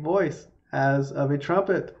great voice, as of a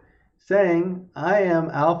trumpet, saying, I am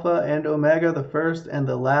Alpha and Omega, the first and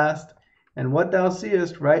the last. And what thou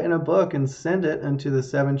seest, write in a book, and send it unto the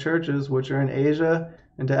 7 churches which are in Asia,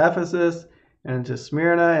 and to Ephesus, and unto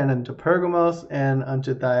Smyrna, and unto Pergamos, and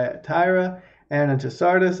unto Thyatira, and unto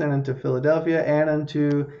Sardis, and unto Philadelphia, and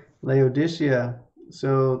unto Laodicea.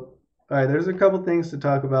 So, all right, there's a couple things to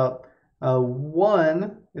talk about.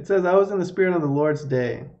 One, it says, I was in the Spirit on the Lord's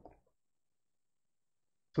day.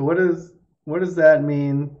 So what does that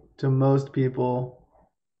mean to most people,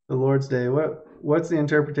 the Lord's day? What's the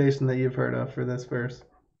interpretation that you've heard of for this verse?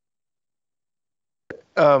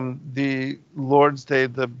 The Lord's day,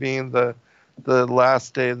 being the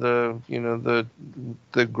last day, the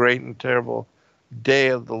great and terrible day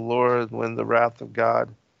of the Lord, when the wrath of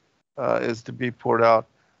God is to be poured out.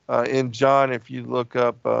 In John, if you look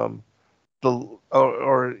up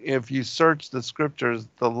or if you search the scriptures,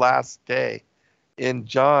 the last day in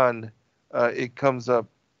John, it comes up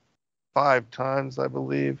 5 times, I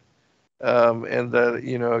believe, and that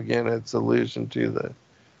again, it's allusion to the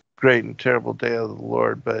great and terrible day of the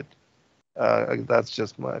Lord. But that's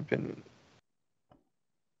just my opinion.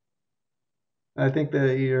 I think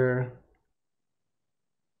that you're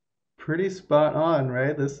pretty spot on,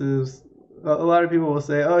 right? This is a lot of people will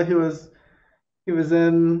say, oh, he was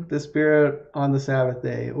in the Spirit on the Sabbath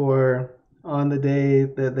day, or on the day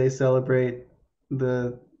that they celebrate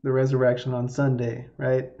the resurrection on Sunday,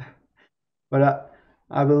 right? But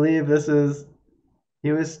I believe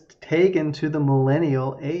he was taken to the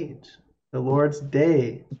millennial age, the Lord's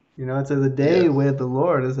day. It says a day with the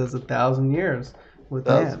Lord is as 1,000 years with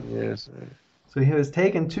man. 1,000 years. Right. So he was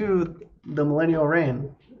taken to the millennial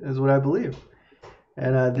reign, is what I believe.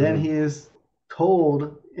 And then he is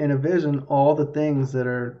told in a vision all the things that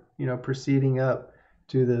are proceeding up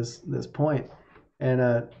to this point. And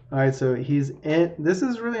all right, so he's in. This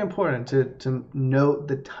is really important to note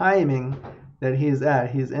the timing that he's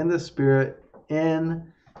at. He's in the Spirit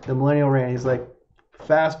in the millennial reign. He's like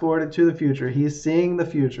fast forwarded to the future. He's seeing the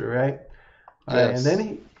future, right? All right,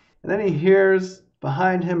 and then he hears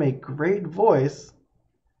behind him a great voice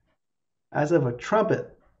as of a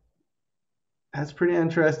trumpet. That's pretty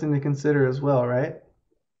interesting to consider as well, right?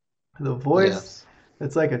 The voice,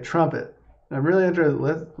 it's like a trumpet. I'm really interested.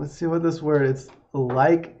 Let's see what this word, it's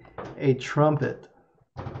like a trumpet.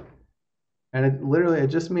 And it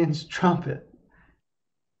just means trumpet.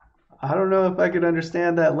 I don't know if I could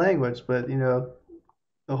understand that language, but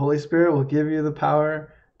the Holy Spirit will give you the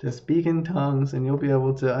power to speak in tongues, and you'll be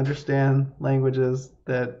able to understand languages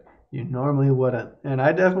that you normally wouldn't. And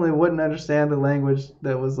I definitely wouldn't understand the language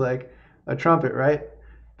that was like a trumpet, right?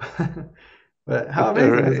 But how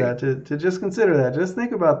amazing is that to just consider that? Just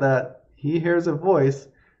think about that. He hears a voice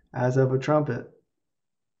as of a trumpet.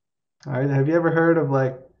 All right. Have you ever heard of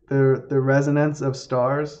like the resonance of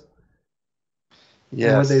stars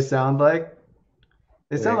and what they Yes. sound like?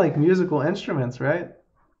 They sound Right. like musical instruments, right?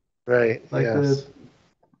 Right. Like Yes.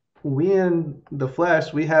 we in the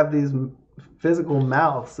flesh, we have these physical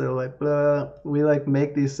mouths. So like we like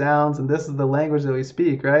make these sounds, and this is the language that we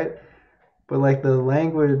speak, right? But like the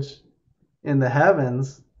language in the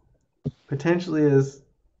heavens potentially is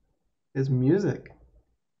music.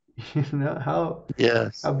 You know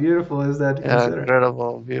Yes. how beautiful is that to Yeah, consider?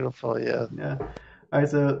 incredible, beautiful. Yeah. Yeah. All right,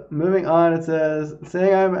 so moving on, it says,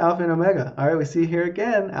 saying I'm Alpha and Omega. All right, we see here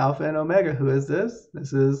again Alpha and Omega. Who is this?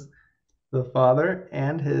 This is the Father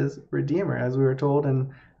and his Redeemer, as we were told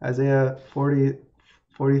in Isaiah 40,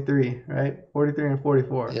 43, right? 43 and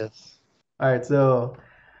 44. Yes. All right, so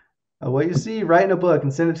what you see, write in a book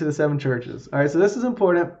and send it to the 7 churches. All right, so this is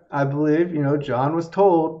important. I believe, John was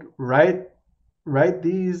told, write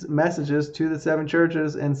these messages to the 7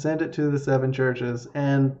 churches and send it to the 7 churches.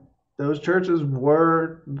 And those churches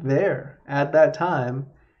were there at that time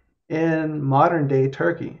in modern day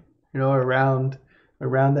Turkey, around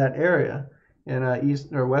that area in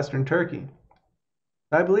east or western Turkey.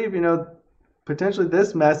 I believe, potentially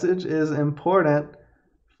this message is important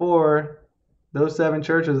for those 7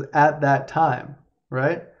 churches at that time,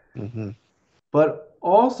 right? Mm-hmm. But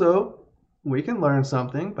also, we can learn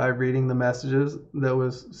something by reading the messages that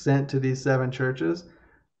was sent to these 7 churches.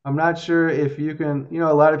 I'm not sure if you can,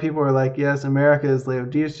 a lot of people are like, yes, America is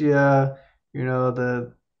Laodicea, I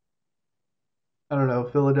don't know,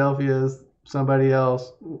 Philadelphia is somebody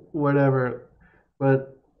else, whatever.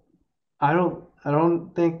 But I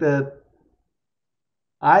don't think that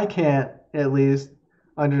I can't at least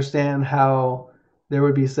understand how there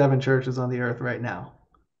would be 7 churches on the earth right now.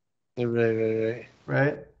 Right.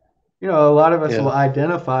 Right? A lot of us Yeah. will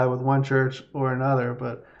identify with one church or another,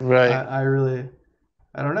 but Right.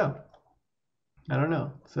 I don't know. I don't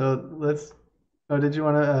know. So did you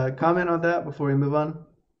want to comment on that before we move on?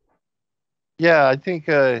 Yeah, I think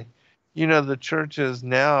the churches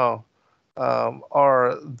now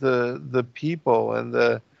are the people,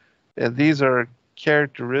 and these are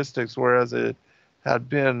characteristics, whereas it had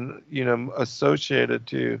been associated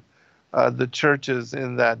to the churches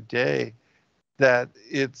in that day, that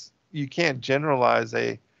you can't generalize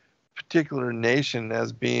a particular nation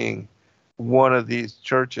as being one of these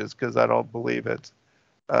churches, because I don't believe it's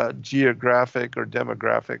geographic or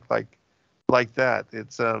demographic like that.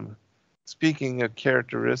 It's speaking of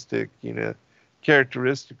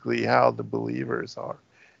characteristically how the believers are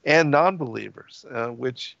and non-believers,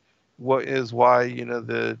 which is why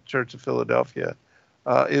the Church of Philadelphia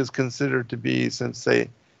is considered to be, since they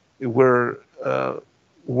were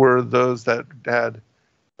those that had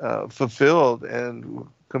fulfilled and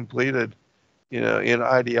completed, in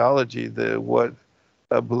ideology, what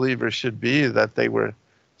a believer should be, that they were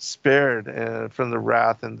spared from the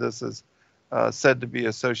wrath, and this is said to be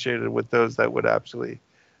associated with those that would actually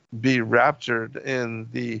be raptured in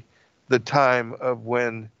the time of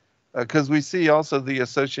when, because we see also the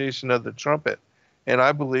association of the trumpet, and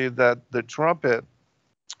I believe that the trumpet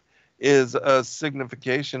is a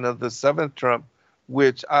signification of the 7th trump,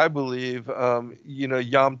 which I believe, Yom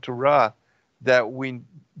Teruah, that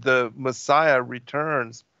the Messiah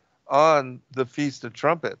returns on the Feast of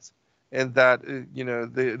Trumpets, and that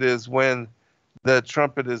it is when the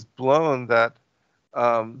trumpet is blown that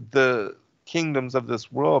the kingdoms of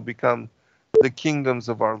this world become the kingdoms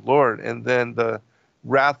of our Lord, and then the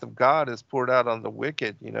wrath of God is poured out on the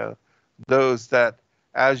wicked. Those that,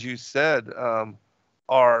 as you said,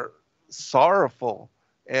 are sorrowful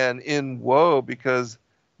and in woe because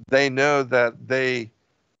they know that they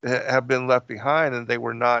have been left behind and they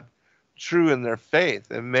were not true in their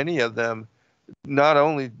faith, and many of them not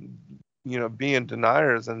only being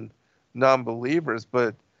deniers and non-believers,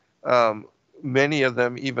 but many of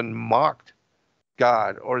them even mocked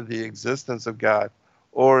God or the existence of God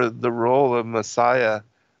or the role of Messiah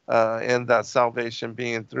and that salvation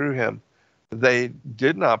being through him. They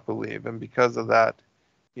did not believe, and because of that,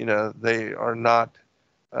 they are not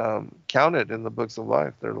counted in the books of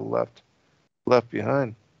life. They're left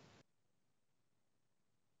behind.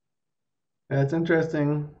 Yeah, it's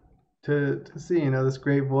interesting to see, this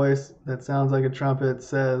great voice that sounds like a trumpet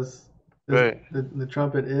says Right. the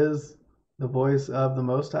trumpet is the voice of the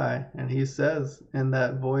Most High, and he says in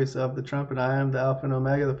that voice of the trumpet, I am the Alpha and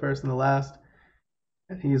Omega, the first and the last.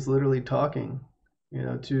 he's literally talking,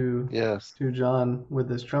 to John with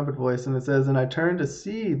this trumpet voice. And it says, "And I turned to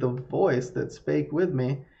see the voice that spake with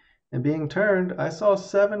me, and being turned, I saw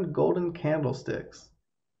 7 golden candlesticks.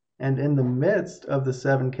 And in the midst of the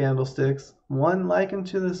 7 candlesticks, one like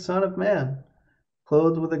unto the Son of Man,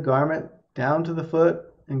 clothed with a garment down to the foot,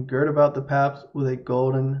 and girt about the paps with a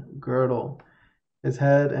golden girdle. His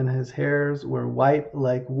head and his hairs were white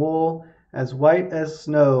like wool, as white as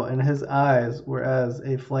snow, and his eyes were as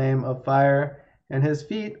a flame of fire, and his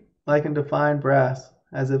feet like unto fine brass,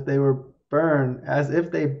 as if they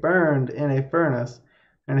burned in a furnace,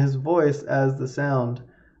 and his voice as the sound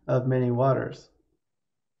of many waters."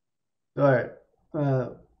 All right,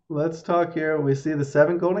 let's talk here. We see the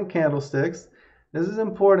 7 golden candlesticks. This is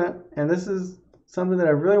important, and this is something that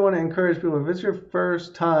I really want to encourage people. If it's your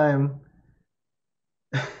first time,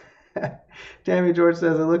 Tammy George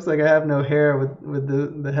says, "It looks like I have no hair with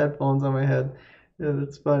the headphones on my head." Yeah,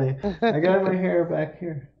 that's funny. I got my hair back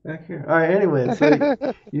here. All right, anyway, so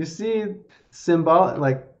you see symbols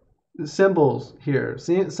here,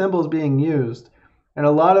 symbols being used. And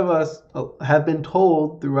a lot of us have been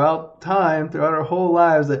told throughout our whole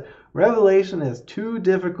lives, that Revelation is too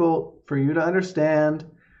difficult for you to understand.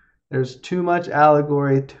 There's too much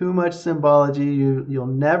allegory, too much symbology. You'll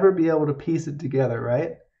never be able to piece it together,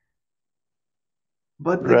 right?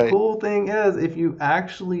 But the cool thing is, if you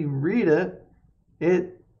actually read it,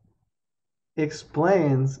 it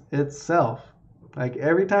explains itself. Like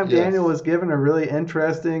every time Daniel was given a really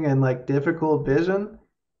interesting and difficult vision,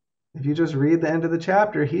 if you just read the end of the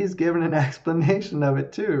chapter, he's given an explanation of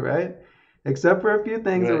it too, right? Except for a few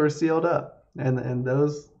things that were sealed up, and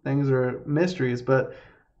those things are mysteries, but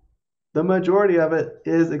the majority of it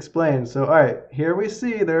is explained. So, all right, here we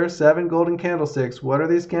see there are 7 golden candlesticks. What are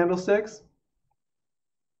these candlesticks?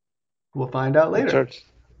 We'll find out later.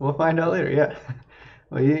 We'll find out later, yeah.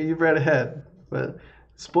 Well, you've read ahead, but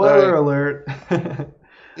spoiler alert. All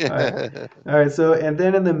right, so, and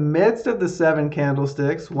then in the midst of the 7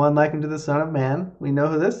 candlesticks, one like unto the Son of Man. We know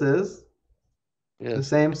who this is. Yes. The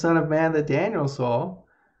same Son of Man that Daniel saw.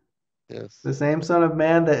 Yes. The same Son of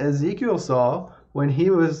Man that Ezekiel saw when he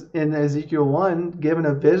was in Ezekiel 1 given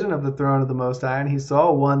a vision of the throne of the Most High, and he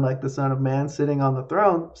saw one like the Son of Man sitting on the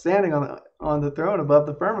throne, standing on the throne above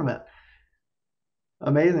the firmament.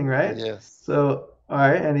 Amazing, right? Yes. So, all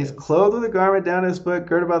right, and he's clothed with a garment down to his foot,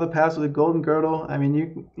 girt about the paps with a golden girdle. I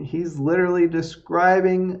mean, he's literally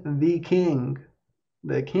describing the King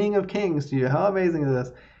of Kings to you. How amazing is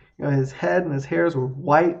this? His head and his hairs were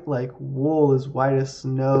white like wool, as white as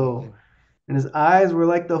snow, and his eyes were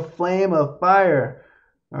like the flame of fire.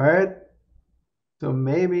 All right, so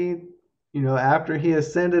maybe after he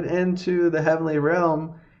ascended into the heavenly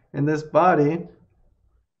realm in this body,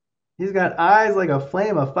 he's got eyes like a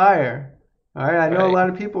flame of fire. All right, I know a lot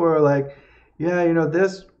of people are like, yeah,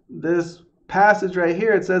 this passage right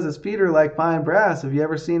here, it says his feet are like fine brass. Have you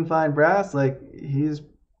ever seen fine brass? He's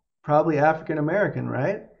probably African American,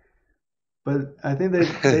 right? But I think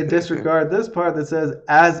they disregard this part that says,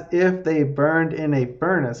 as if they burned in a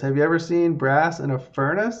furnace. Have you ever seen brass in a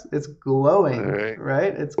furnace? It's glowing,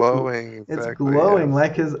 right? It's glowing. Exactly, it's glowing,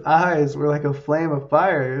 like his eyes were like a flame of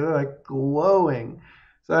fire. They're like glowing.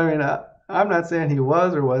 So, I mean, I'm not saying he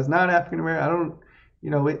was or was not African American.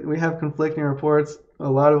 We have conflicting reports. A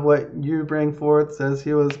lot of what you bring forth says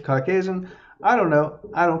he was Caucasian. I don't know.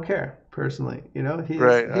 I don't care, personally. He's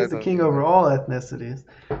the king over all ethnicities.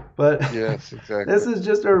 But yes, exactly. This is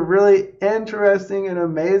just a really interesting and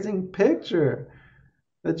amazing picture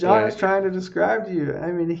that John is trying to describe to you.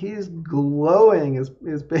 I mean, he's glowing is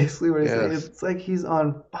basically what he's saying. It's like he's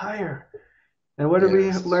on fire. And what did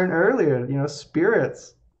we learn earlier?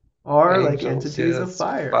 Spirits are angels, like entities of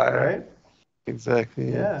fire, right?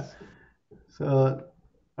 Exactly. Yeah. So,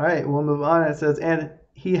 all right, we'll move on. It says, and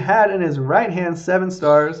he had in his right hand 7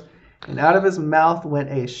 stars, and out of his mouth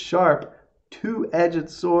went a sharp, 2-edged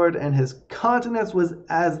sword, and his countenance was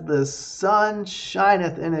as the sun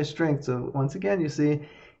shineth in his strength. So once again, you see,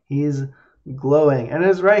 he's glowing. And in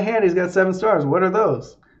his right hand, he's got 7 stars. What are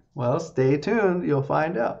those? Well, stay tuned. You'll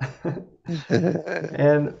find out.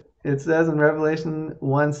 And it says in Revelation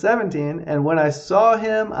 1:17, and when I saw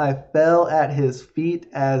him, I fell at his feet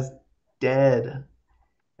as dead.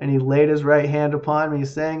 And he laid his right hand upon me,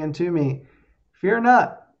 saying unto me, fear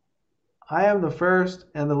not, I am the first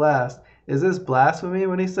and the last. Is this blasphemy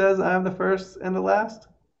when he says I am the first and the last?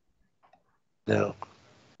 No.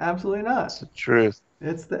 Absolutely not. It's the truth.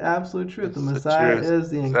 It's the absolute truth. It's the Messiah is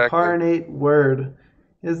the incarnate Word,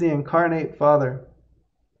 is the incarnate Father.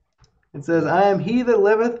 It says, I am he that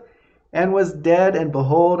liveth and was dead, and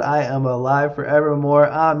behold, I am alive forevermore.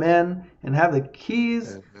 Amen. and have the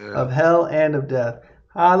keys of hell and of death.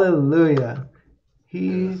 Hallelujah.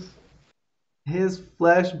 His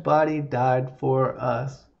flesh body died for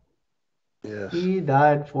us. Yes. He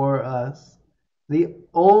died for us. The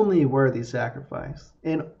only worthy sacrifice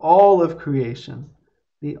in all of creation.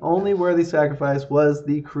 The only worthy sacrifice was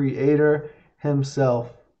the Creator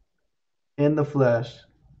himself in the flesh.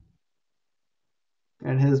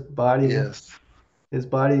 And his body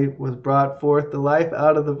was brought forth to life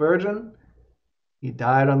out of the Virgin. He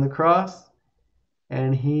died on the cross,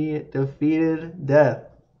 and he defeated death.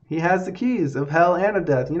 He has the keys of hell and of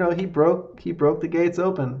death. You know, he broke the gates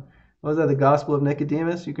open. What was that, the Gospel of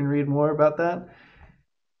Nicodemus? You can read more about that.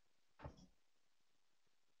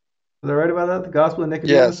 Was I right about that? The Gospel of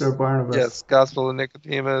Nicodemus or Barnabas? Yes, Gospel of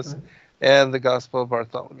Nicodemus and the Gospel of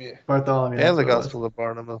Bartholomew. And the Gospel of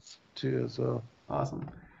Barnabas, too, as well. Awesome.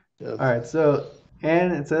 Yes. All right, so,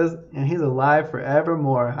 and it says, and he's alive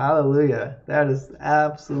forevermore. Hallelujah. That is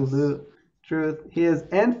absolute truth. He is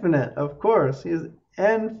infinite, of course. He is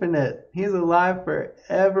infinite. He's alive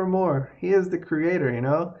forevermore. He is the Creator, you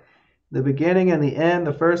know? The beginning and the end,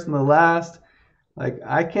 the first and the last. Like,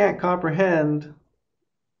 I can't comprehend,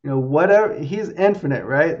 you know, whatever. He's infinite,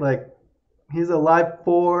 right? Like, he's alive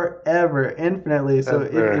forever, infinitely. So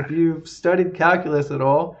if you've studied calculus at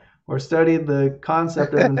all, or studied the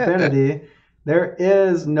concept of infinity, there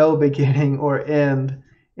is no beginning or end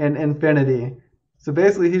in infinity. So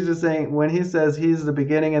basically, he's just saying, when he says he's the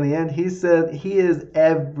beginning and the end, he said he is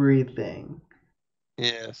everything.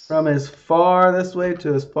 Yes. From as far this way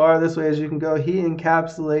to as far this way as you can go, he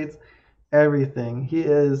encapsulates everything. He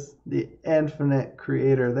is the infinite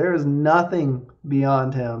Creator. There is nothing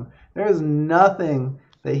beyond him. There is nothing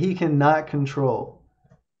that he cannot control.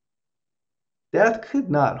 Death could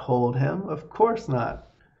not hold him. Of course not.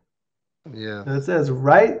 Yeah. So it says,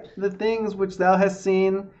 write the things which thou hast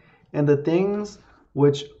seen, and the things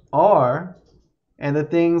which are, and the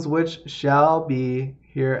things which shall be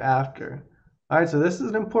hereafter. All right, so this is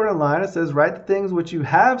an important line. It says, write the things which you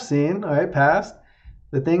have seen, all right, past,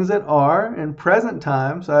 the things that are in present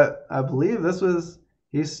time. So I believe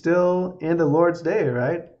he's still in the Lord's day,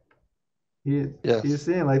 right? He's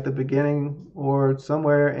seeing like the beginning or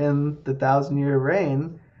somewhere in the 1,000-year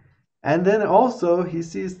reign. And then also he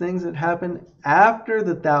sees things that happen after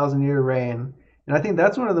the 1,000-year reign. And I think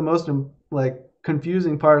that's one of the most like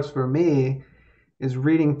confusing parts for me, is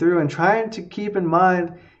reading through and trying to keep in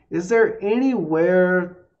mind, is there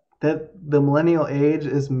anywhere that the millennial age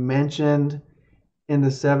is mentioned in the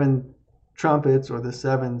 7 trumpets or the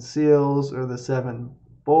 7 seals or the 7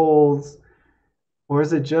 bowls? Or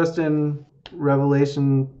is it just in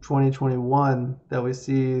Revelation 2021 that we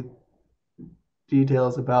see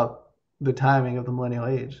details about the timing of the millennial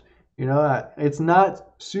age? You know, it's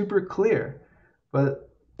not super clear, but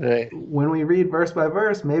when we read verse by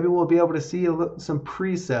verse, maybe we'll be able to see some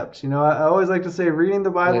precepts. You know, I always like to say reading the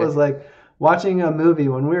Bible is like watching a movie.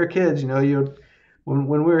 When we were kids, you know, when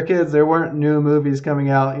we were kids, there weren't new movies coming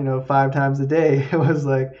out, you know, 5 times a day. It was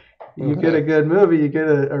like, you get a good movie, you get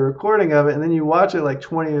a recording of it, and then you watch it like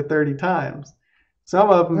 20 or 30 times. Some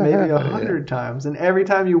of them maybe 100 times. And every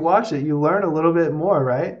time you watch it, you learn a little bit more,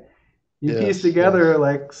 right? You piece together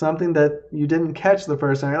like something that you didn't catch the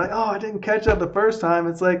first time. You're like, oh, I didn't catch that the first time.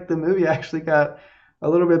 It's like the movie actually got a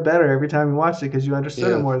little bit better every time you watched it because you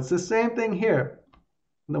understood it more. It's the same thing here.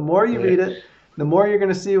 The more you read it, the more you're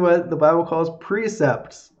going to see what the Bible calls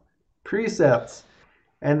precepts. Precepts.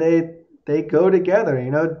 And they go together.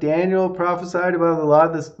 You know, Daniel prophesied about a lot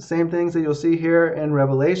of the same things that you'll see here in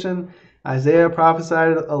Revelation. Isaiah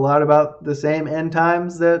prophesied a lot about the same end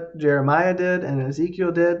times that Jeremiah did and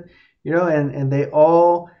Ezekiel did. You know, and they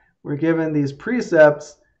all were given these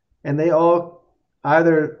precepts, and they all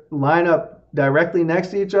either line up directly next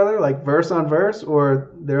to each other, like verse on verse, or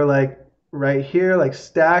they're like right here, like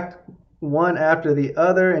stacked one after the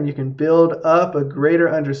other, and you can build up a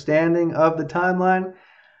greater understanding of the timeline.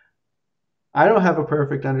 I don't have a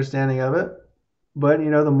perfect understanding of it, but, you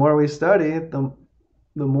know, the more we study, the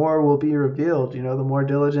more will be revealed. You know, the more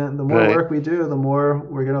diligent, the more work we do, the more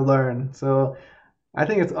we're going to learn. So I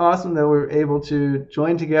think it's awesome that we're able to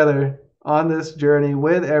join together on this journey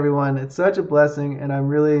with everyone. It's such a blessing, and I'm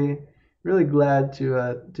really, really glad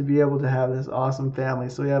to be able to have this awesome family.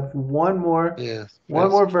 So we have one more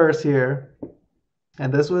verse here,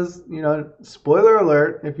 and this was, you know, spoiler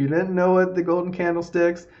alert, if you didn't know what the golden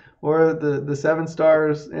candlesticks or the 7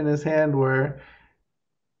 stars in his hand were,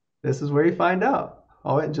 this is where you find out.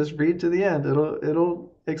 Just read to the end.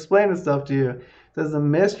 It'll explain itself to you. It says, the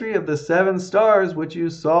mystery of the 7 stars which you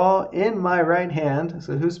saw in my right hand.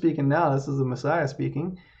 So who's speaking now? This is the Messiah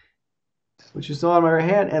speaking. which you saw in my right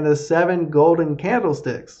hand, and the 7 golden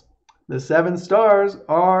candlesticks. The 7 stars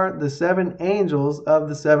are the 7 angels of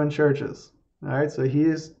the 7 churches. All right, so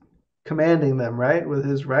he's commanding them, right? With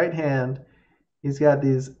his right hand, he's got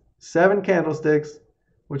these 7 candlesticks,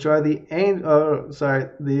 which are the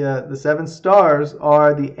 7 stars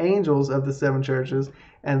are the angels of the 7 churches.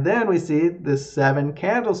 And then we see the 7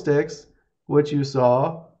 candlesticks, which you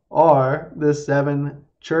saw are the 7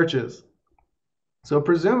 churches. So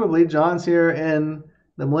presumably John's here in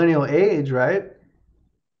the millennial age, right?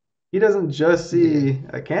 He doesn't just see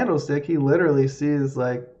a candlestick, he literally sees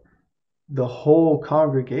like the whole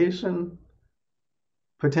congregation,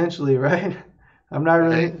 potentially, right? I'm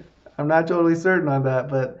not totally certain on that,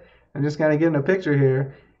 but I'm just kind of getting a picture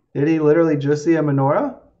here. Did he literally just see a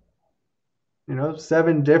menorah?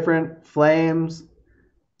 7 different flames,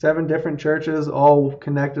 7 different churches, all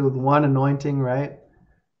connected with one anointing, right?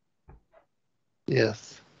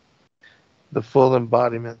 Yes. The full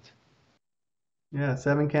embodiment. Yeah,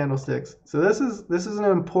 7 candlesticks. So this is an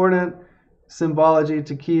important symbology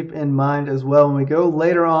to keep in mind as well when we go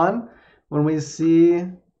later on, when we see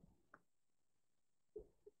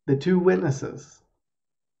the 2 witnesses.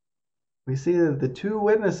 We see that the 2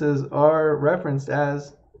 witnesses are referenced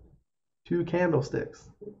as 2 candlesticks.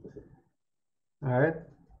 All right.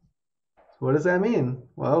 So what does that mean?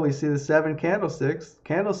 Well, we see the 7 candlesticks.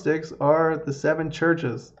 Candlesticks are the 7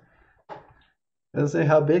 churches. It doesn't say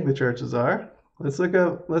how big the churches are. Let's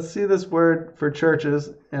see this word for churches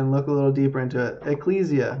and look a little deeper into it.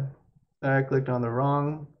 Ecclesia. I clicked on the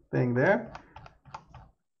wrong thing there.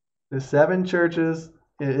 The 7 churches,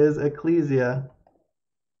 it is ecclesia.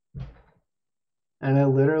 And it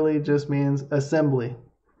literally just means assembly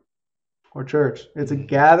or church. It's a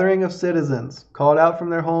gathering of citizens called out from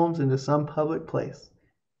their homes into some public place.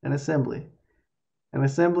 An assembly. An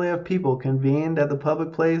assembly of people convened at the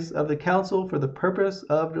public place of the council for the purpose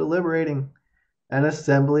of deliberating. An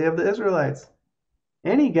assembly of the Israelites.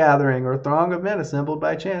 Any gathering or throng of men assembled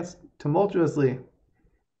by chance, tumultuously.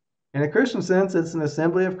 In a Christian sense, it's an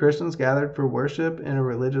assembly of Christians gathered for worship in a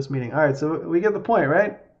religious meeting. All right, so we get the point,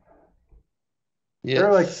 right? Yes. There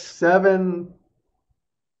are like 7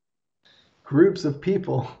 groups of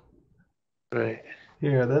people. Right.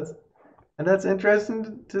 Here, that's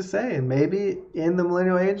interesting to say. And maybe in the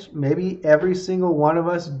millennial age, maybe every single one of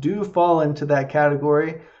us do fall into that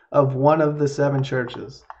category of one of the 7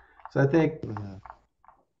 churches. So I think,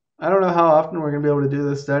 I don't know how often we're going to be able to do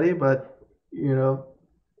this study, but,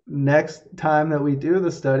 next time that we do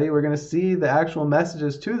the study, we're going to see the actual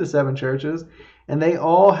messages to the 7 churches, and they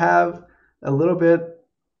all have a little bit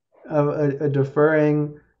of a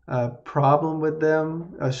differing problem with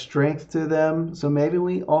them, a strength to them. So maybe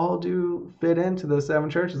we all do fit into those 7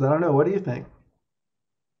 churches. I don't know. What do you think?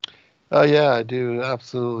 Oh, yeah, I do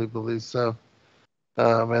absolutely believe so.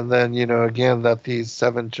 And then, again, that these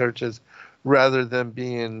 7 churches, rather than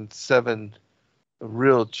being 7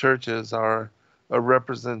 real churches, are a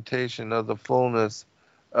representation of the fullness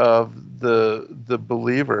of the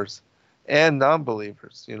believers and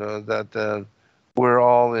non-believers, that we're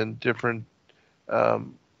all in different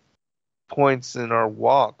points in our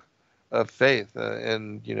walk of faith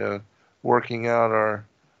and, working out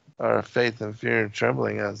our faith and fear and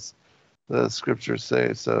trembling, as the scriptures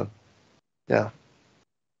say. So, yeah.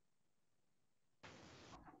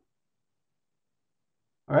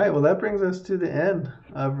 All right, well, that brings us to the end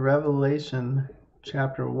of Revelation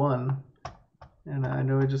chapter 1. And I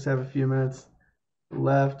know we just have a few minutes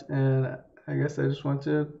left, and I guess I just want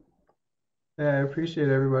to say I appreciate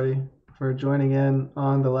everybody for joining in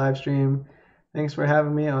on the live stream. Thanks for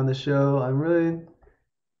having me on the show. I'm really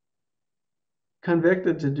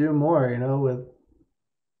convicted to do more, with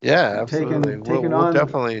absolutely. taking we'll on,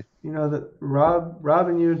 definitely. That Rob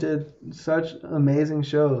and you did such amazing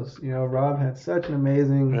shows. Rob had such an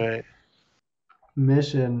amazing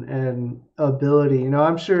mission and ability.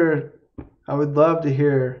 I'm sure I would love to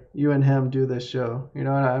hear you and him do this show. And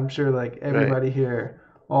I'm sure like everybody here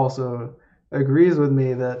also agrees with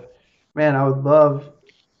me that, man, I would love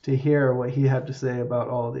to hear what he had to say about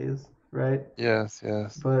all these, right? Yes.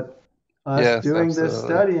 But us doing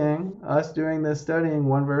absolutely. this studying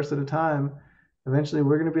one verse at a time, eventually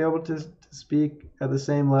we're going to be able to speak at the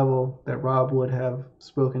same level that Rob would have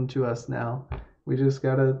spoken to us now. We just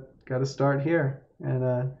gotta start here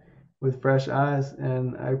and with fresh eyes.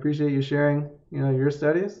 And I appreciate you sharing, your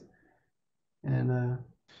studies. And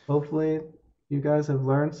hopefully you guys have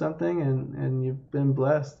learned something and you've been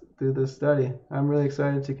blessed through this study. I'm really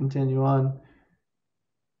excited to continue on.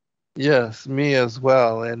 Yes, me as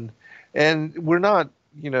well. And we're not,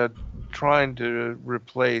 trying to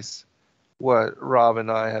replace what Rob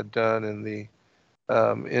and I had done in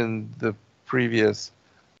the previous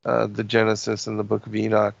the Genesis and the Book of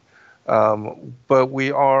Enoch. But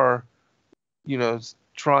we are,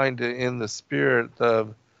 trying to, in the spirit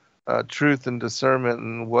of truth and discernment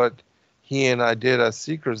and what he and I did as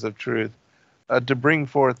seekers of truth, to bring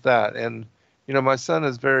forth that. And, my son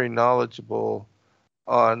is very knowledgeable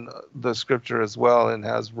on the scripture as well and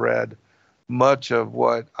has read much of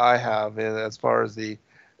what I have in as far as the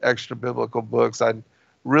extra biblical books. I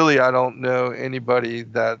don't know anybody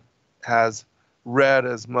that has read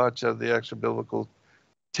as much of the extra biblical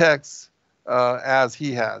texts as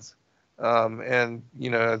he has. And,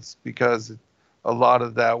 it's because a lot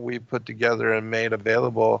of that we put together and made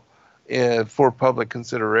available for public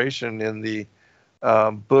consideration in the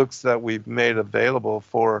books that we've made available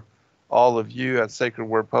for all of you at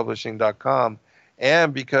sacredwordpublishing.com.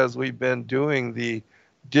 And because we've been doing the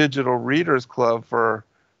Digital Readers Club for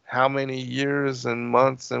how many years and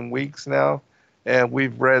months and weeks now, and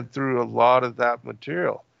we've read through a lot of that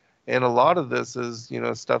material. And a lot of this is,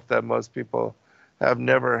 stuff that most people have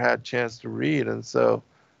never had chance to read. And so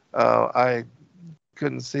I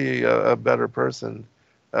couldn't see a better person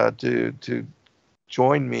to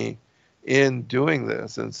join me in doing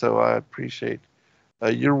this. And so I appreciate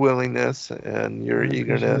your willingness and your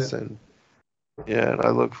eagerness, and I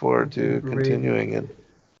look forward to continuing it.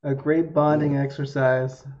 A great bonding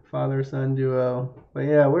exercise, father-son duo. But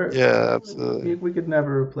absolutely. We could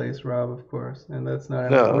never replace Rob, of course, and that's not.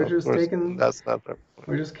 No, we're just taking. That's not.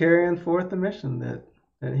 We're just carrying forth the mission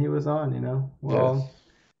that he was on.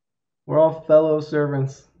 We're all fellow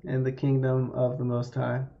servants in the kingdom of the Most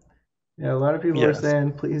High. Yeah, a lot of people are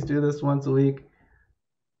saying, please do this once a week.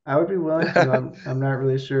 I would be willing to. I'm not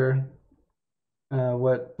really sure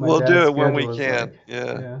what my we'll dad's do it when we schedule is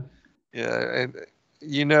can. like. Yeah. And,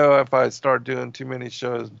 if I start doing too many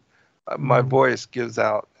shows, my voice gives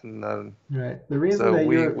out. And right. The reason that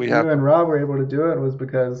you and Rob were able to do it was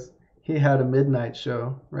because he had a midnight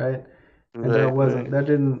show, right? And that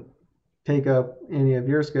didn't take up any of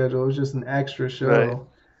your schedule. It was just an extra show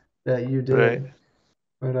that you did. Right.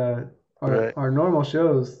 But our normal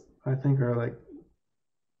shows, I think, are like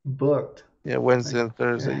booked. Yeah, Wednesday and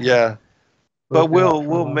Thursday. Yeah. But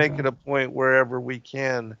we'll make it a point wherever we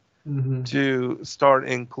can to start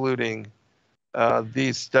including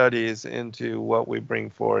these studies into what we bring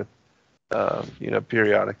forth,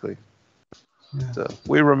 periodically. Yeah. So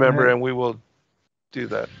we remember and we will do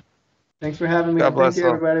that. Thanks for having me. God bless Thank you,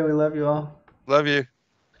 everybody. We love you all. Love you.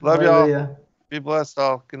 Love y'all. Be blessed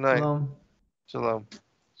all. Good night. Shalom. Shalom.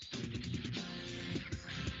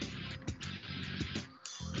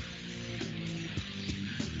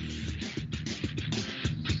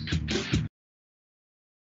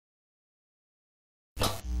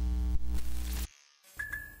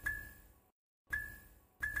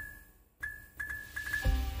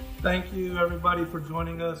 Thank you, everybody, for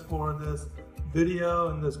joining us for this video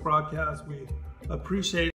and this broadcast. We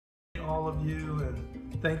appreciate all of you,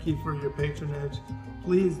 and thank you for your patronage.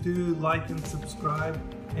 Please do like and subscribe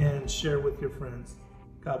and share with your friends.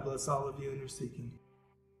 God bless all of you in your seeking.